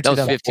 2015 or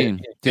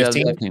 2015?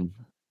 2015.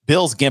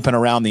 Bill's gimping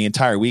around the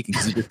entire weekend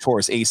because he just tore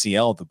his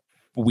ACL the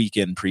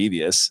weekend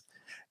previous.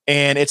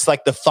 And it's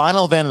like the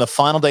final event of the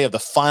final day of the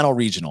final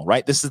regional,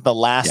 right? This is the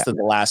last of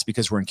the last,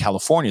 because we're in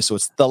California. So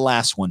it's the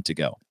last one to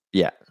go.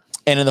 Yeah.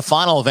 And in the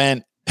final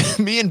event,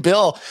 me and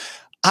Bill,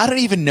 I don't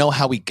even know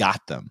how we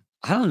got them.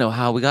 I don't know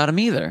how we got them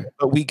either.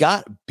 But we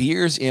got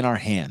beers in our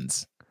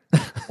hands.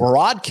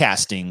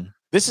 Broadcasting.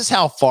 This is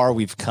how far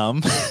we've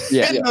come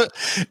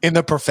in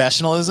the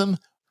professionalism.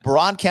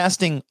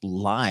 Broadcasting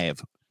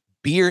live,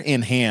 beer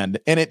in hand.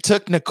 And it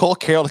took Nicole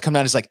Carroll to come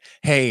down. He's like,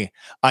 hey,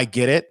 I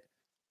get it,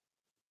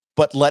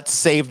 but let's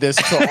save this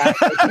till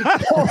after.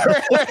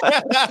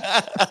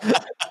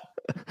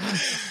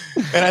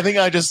 And I think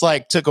I just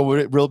like took a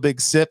real big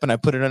sip and I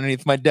put it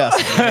underneath my desk.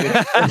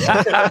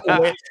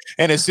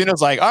 And as soon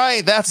as like, all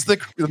right, that's the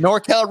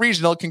NorCal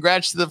Regional.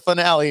 Congrats to the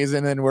finales.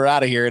 And then we're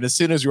out of here. And as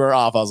soon as we were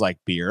off, I was like,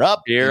 beer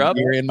up, beer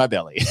in my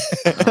belly.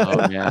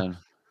 Oh, man.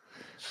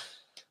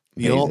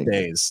 The old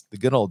days, the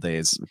good old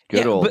days.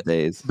 Good old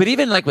days. But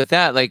even like with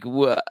that, like,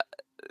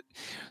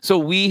 so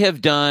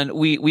we've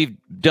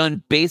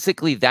done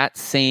basically that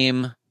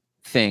same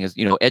thing as,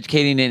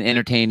 educating and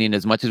entertaining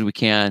as much as we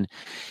can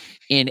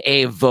in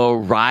a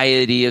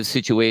variety of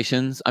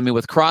situations. I mean,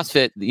 with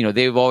CrossFit,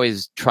 they've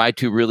always tried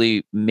to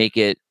really make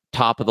it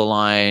top of the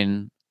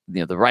line,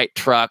 the right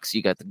trucks,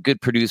 you got the good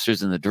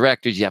producers and the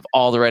directors, you have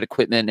all the right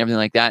equipment and everything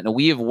like that. And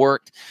we have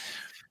worked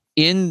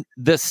in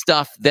the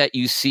stuff that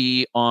you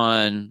see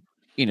on,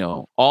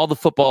 all the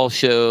football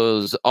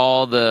shows,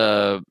 all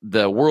the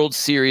World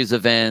Series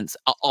events,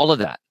 all of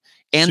that.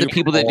 And Super the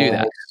people that do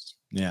that.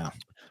 Yeah.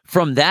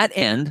 From that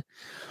end,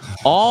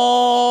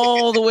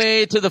 all the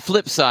way to the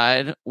flip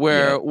side,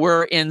 where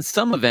we're in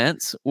some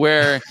events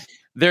where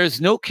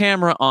There's no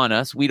camera on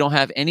us. We don't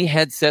have any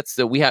headsets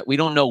that we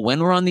don't know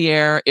when we're on the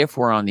air, if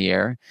we're on the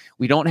air.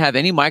 We don't have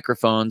any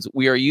microphones.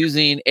 We are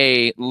using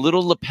a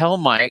little lapel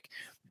mic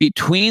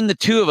between the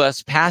two of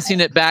us, passing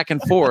it back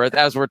and forth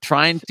as we're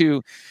trying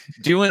to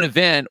do an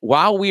event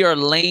while we are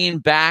laying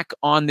back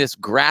on this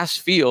grass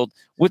field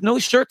with no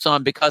shirts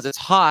on because it's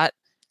hot,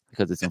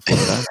 because it's in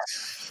Florida.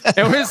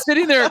 And we're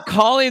sitting there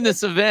calling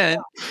this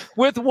event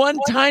with one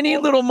tiny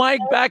little mic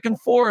back and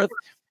forth,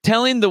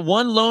 telling the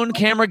one lone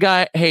camera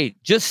guy, hey,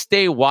 just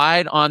stay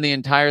wide on the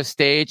entire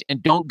stage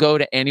and don't go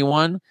to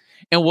anyone.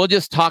 And we'll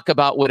just talk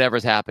about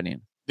whatever's happening.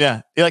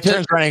 Yeah. He like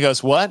turns around and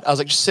goes, what? I was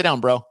like, just sit down,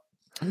 bro.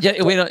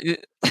 Yeah, we don't.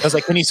 I was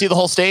like, can you see the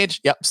whole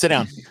stage? Yep. Sit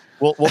down.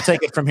 We'll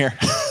take it from here.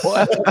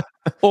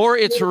 Or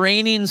it's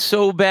raining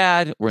so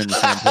bad. We're in the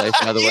same place,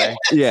 by the way.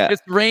 Yeah.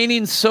 It's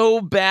raining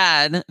so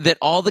bad that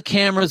all the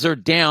cameras are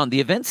down. The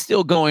event's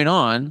still going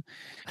on.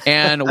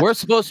 And we're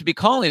supposed to be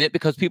calling it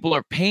because people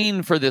are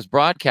paying for this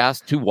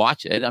broadcast to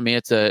watch it. I mean,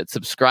 it's a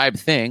subscribed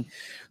thing.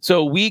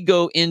 So we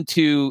go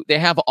into, they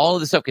have all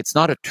of this stuff. It's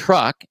not a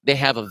truck. They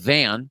have a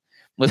van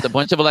with a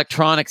bunch of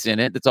electronics in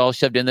it that's all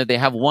shoved in there. They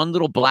have one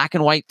little black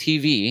and white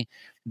TV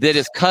that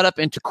is cut up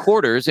into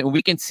quarters. And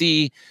we can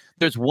see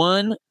there's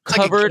one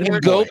covered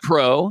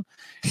GoPro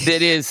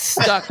that is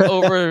stuck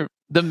over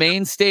the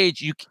main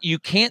stage. You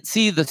can't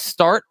see the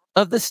start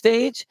of the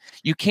stage.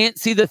 You can't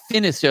see the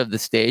finish of the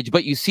stage,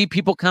 but you see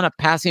people kind of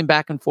passing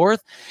back and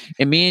forth.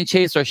 And me and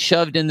Chase are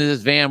shoved into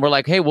this van. We're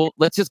like, hey, well,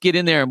 let's just get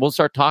in there and we'll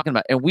start talking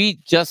about it. And we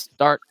just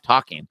start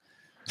talking.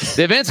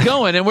 The event's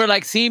going and we're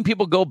like seeing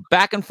people go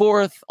back and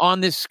forth on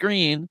this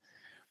screen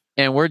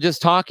and we're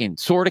just talking.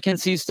 Sort of can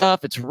see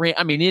stuff.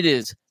 I mean, it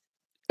is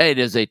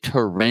a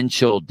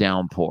torrential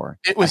downpour.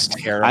 It was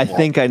terrible. I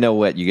think I know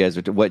what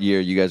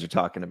year you guys are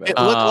talking about. It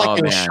looked like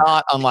it was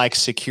shot on like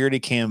security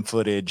cam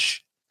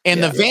footage.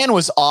 And the van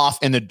was off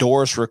and the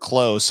doors were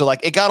closed. So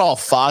like it got all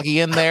foggy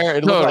in there.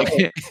 It looked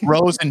like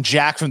Rose and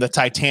Jack from the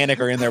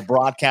Titanic are in there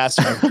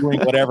broadcasting or doing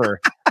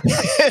whatever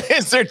it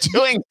is they're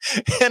doing.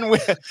 And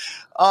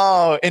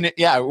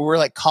we're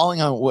like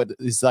calling on what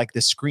is like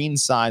the screen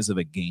size of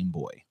a Game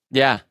Boy.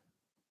 Yeah.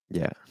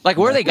 Yeah. Like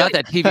where they got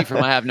that TV from,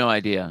 I have no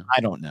idea.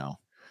 I don't know.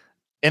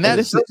 And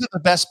those are the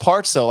best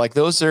parts though. Like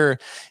those are,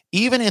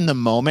 even in the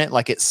moment,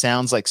 like it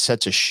sounds like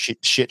such a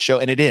shit show.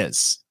 And it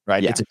is,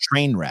 right? Yeah. It's a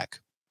train wreck.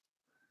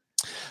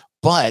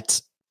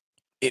 But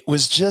it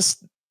was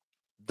just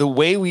the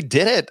way we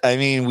did it. I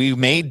mean, we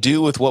made do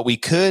with what we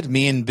could.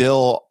 Me and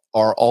Bill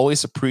are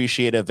always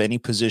appreciative of any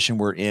position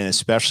we're in,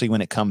 especially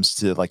when it comes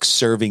to like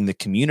serving the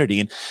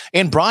community.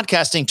 And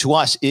broadcasting to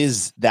us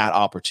is that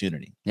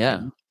opportunity.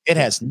 Yeah. It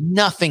has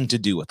nothing to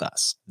do with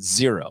us.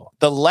 Zero.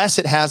 The less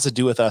it has to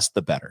do with us,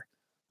 the better.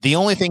 The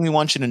only thing we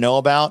want you to know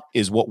about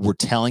is what we're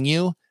telling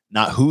you,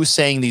 not who's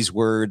saying these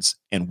words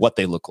and what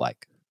they look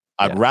like.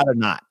 I'd rather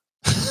not.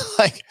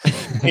 Like,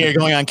 you're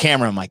going on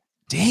camera. I'm like,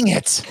 dang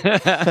it.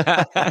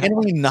 Can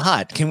we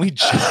not? Can we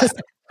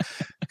just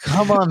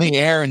come on the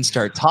air and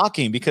start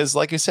talking? Because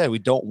like I said, we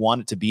don't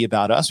want it to be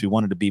about us. We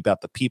want it to be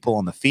about the people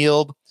on the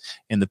field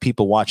and the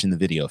people watching the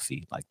video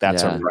feed. Like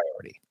that's our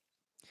priority.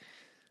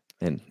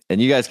 And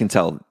you guys can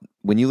tell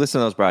when you listen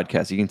to those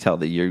broadcasts, you can tell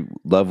that you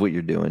love what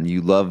you're doing.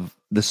 You love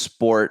the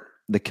sport,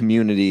 the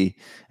community,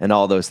 and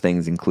all those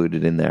things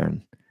included in there.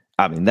 And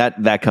I mean,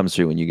 that comes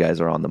through when you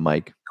guys are on the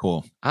mic.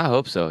 Cool. I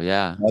hope so.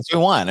 Yeah. That's what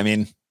we want. I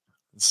mean,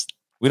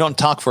 we don't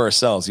talk for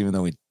ourselves, even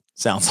though we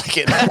sounds like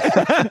it.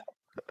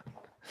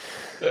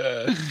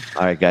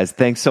 All right, guys.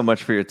 Thanks so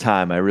much for your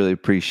time. I really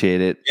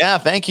appreciate it. Yeah.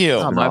 Thank you.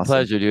 Oh, my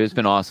pleasure, dude. It's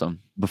been awesome.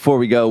 Before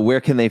we go,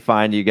 where can they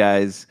find you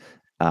guys?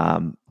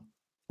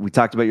 We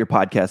talked about your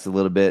podcast a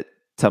little bit.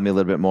 Tell me a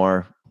little bit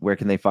more. Where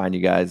can they find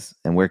you guys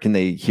and where can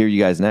they hear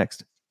you guys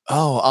next?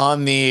 Oh,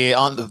 on the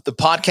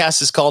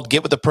podcast is called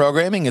Get With The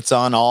Programming. It's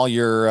on all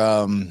your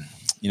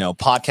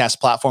podcast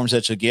platforms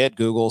that you get,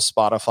 Google,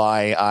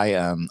 Spotify,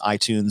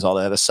 iTunes, all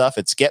that other stuff.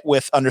 It's Get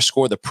With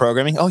 _ the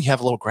Programming. Oh, you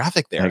have a little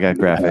graphic there. I got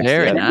graphics.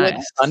 Very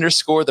nice.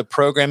 _ the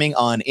Programming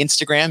on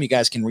Instagram. You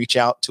guys can reach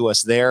out to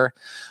us there.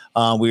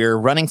 We're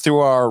running through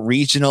our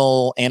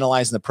regional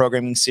Analyzing the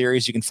Programming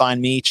series. You can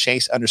find me,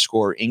 Chase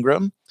 _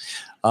 Ingraham.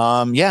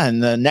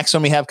 And the next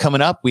one we have coming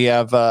up, we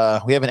have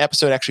an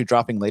episode actually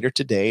dropping later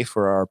today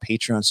for our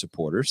Patreon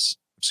supporters,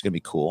 which is going to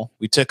be cool.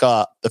 We took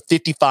the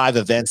 55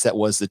 events that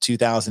was the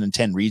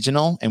 2010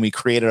 regional, and we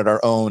created our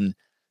own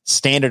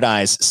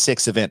standardized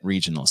 6-event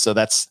regional. So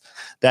that's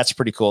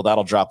pretty cool.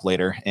 That'll drop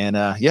later. And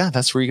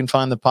that's where you can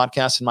find the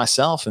podcast and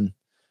myself and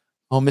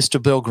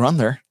Mr. Bill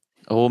Grundler.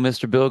 Old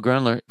Mr. Bill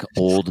Grundler.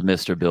 Old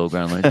Mr. Bill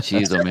Grundler.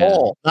 Jeez, oh man.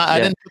 Old.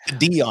 I didn't put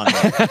the D on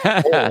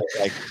it. Old,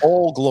 like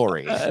old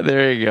glory.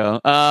 There you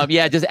go.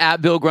 Just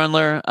at Bill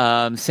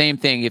Grundler. Same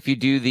thing. If you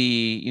do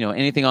the,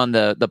 anything on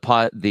the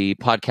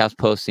podcast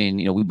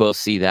posting, we both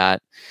see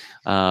that.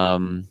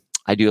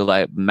 I do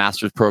like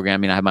master's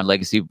programming. I have my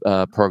legacy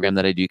program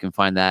that I do. You can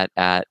find that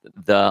at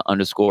the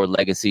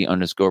 _legacy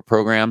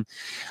 _program.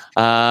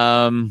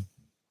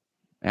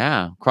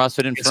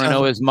 CrossFit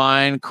Inferno is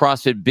mine.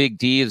 CrossFit Big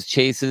D is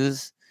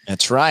Chase's.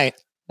 That's right.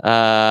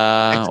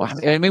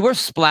 I mean, we're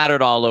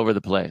splattered all over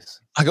the place.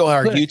 I go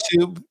our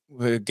YouTube.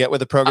 We get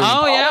with the program.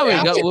 Oh yeah,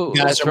 we go. You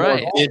guys That's are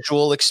right. more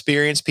visual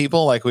experience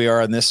people, like we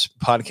are on this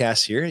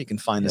podcast here. You can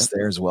find us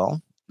there as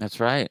well. That's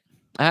right.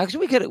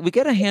 Actually, we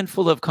get a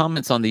handful of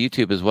comments on the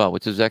YouTube as well,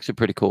 which is actually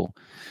pretty cool.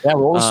 Yeah,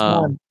 we'll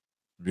respond.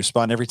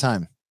 Respond every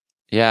time.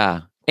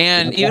 Yeah.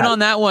 And even on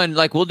that one,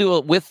 like we'll do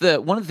with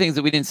one of the things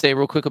that we didn't say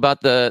real quick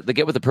about the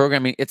get with the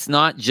programming. It's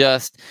not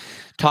just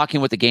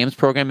talking what the games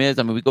program is.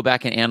 I mean, we go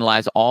back and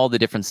analyze all the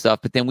different stuff,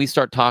 but then we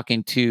start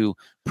talking to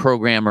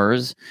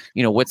programmers.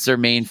 What's their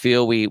main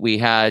field? We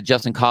had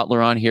Justin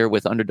Kotler on here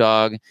with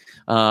Underdog,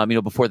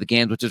 before the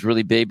games, which is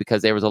really big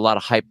because there was a lot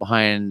of hype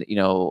behind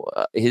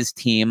his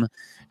team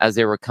as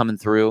they were coming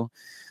through.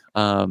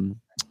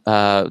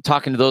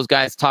 Talking to those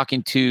guys,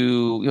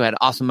 you had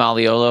Awesome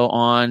Maliolo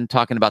on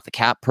talking about the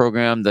CAP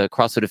program, the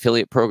CrossFit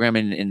affiliate program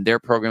and their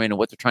programming and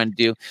what they're trying to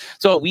do.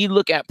 So we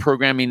look at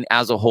programming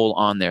as a whole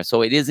on there.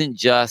 So it isn't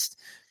just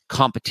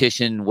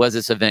competition. Was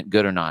this event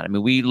good or not? I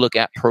mean, we look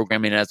at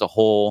programming as a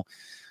whole.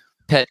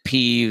 Pet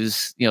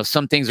peeves,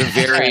 some things are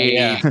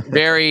very,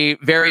 very,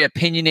 very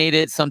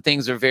opinionated. Some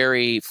things are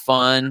very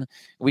fun.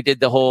 We did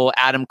the whole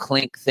Adam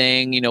Klink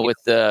thing, with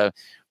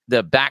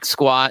the back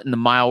squat and the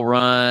mile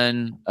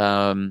run.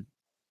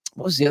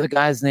 What was the other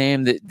guy's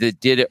name that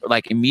did it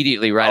like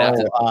immediately right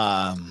after?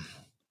 I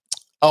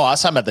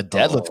was talking about the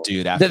deadlift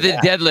dude. After the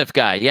deadlift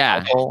guy,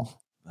 yeah.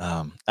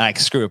 I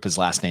screw up his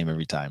last name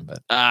every time,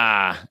 but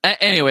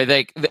anyway,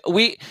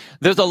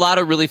 there's a lot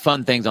of really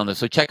fun things on this.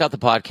 So check out the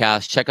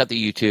podcast, check out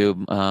the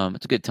YouTube.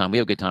 It's a good time. We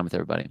have a good time with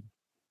everybody.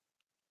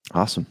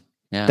 Awesome.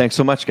 Yeah. Thanks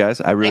so much,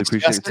 guys. I really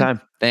appreciate your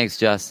time. Thanks,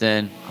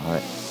 Justin. All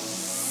right.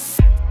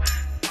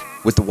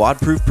 With the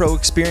WODproof Pro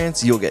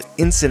experience, you'll get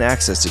instant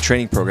access to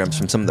training programs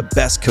from some of the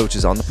best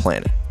coaches on the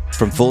planet.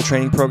 From full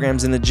training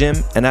programs in the gym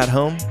and at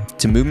home,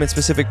 to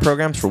movement-specific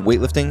programs for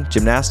weightlifting,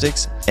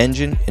 gymnastics,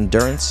 engine,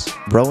 endurance,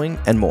 rowing,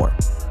 and more.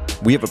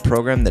 We have a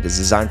program that is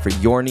designed for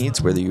your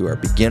needs, whether you are a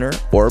beginner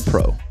or a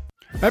pro.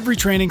 Every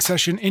training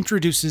session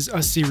introduces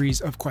a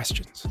series of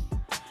questions.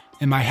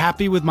 Am I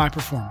happy with my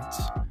performance?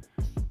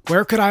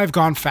 Where could I have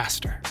gone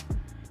faster?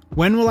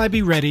 When will I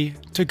be ready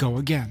to go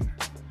again?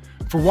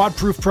 For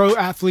WODproof Pro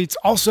athletes,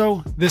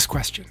 also this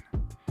question: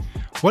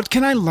 what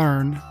can I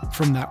learn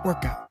from that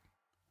workout?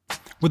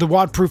 With a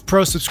WODproof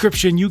Pro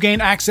subscription, you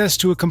gain access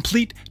to a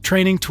complete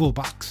training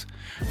toolbox.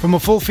 From a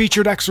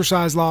full-featured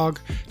exercise log,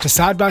 to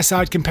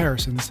side-by-side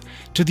comparisons,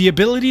 to the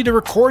ability to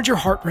record your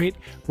heart rate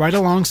right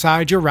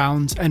alongside your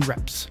rounds and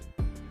reps.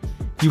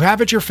 You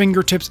have at your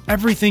fingertips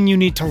everything you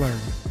need to learn,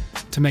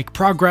 to make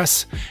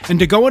progress, and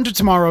to go into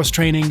tomorrow's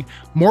training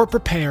more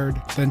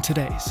prepared than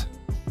today's.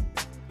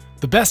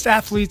 The best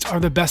athletes are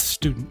the best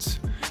students,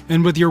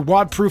 and with your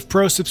WODproof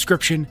Pro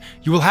subscription,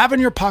 you will have in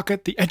your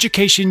pocket the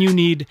education you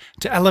need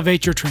to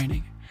elevate your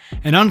training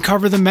and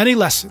uncover the many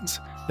lessons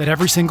that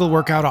every single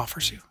workout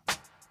offers you.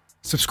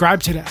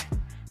 Subscribe today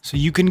so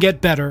you can get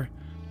better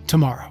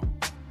tomorrow.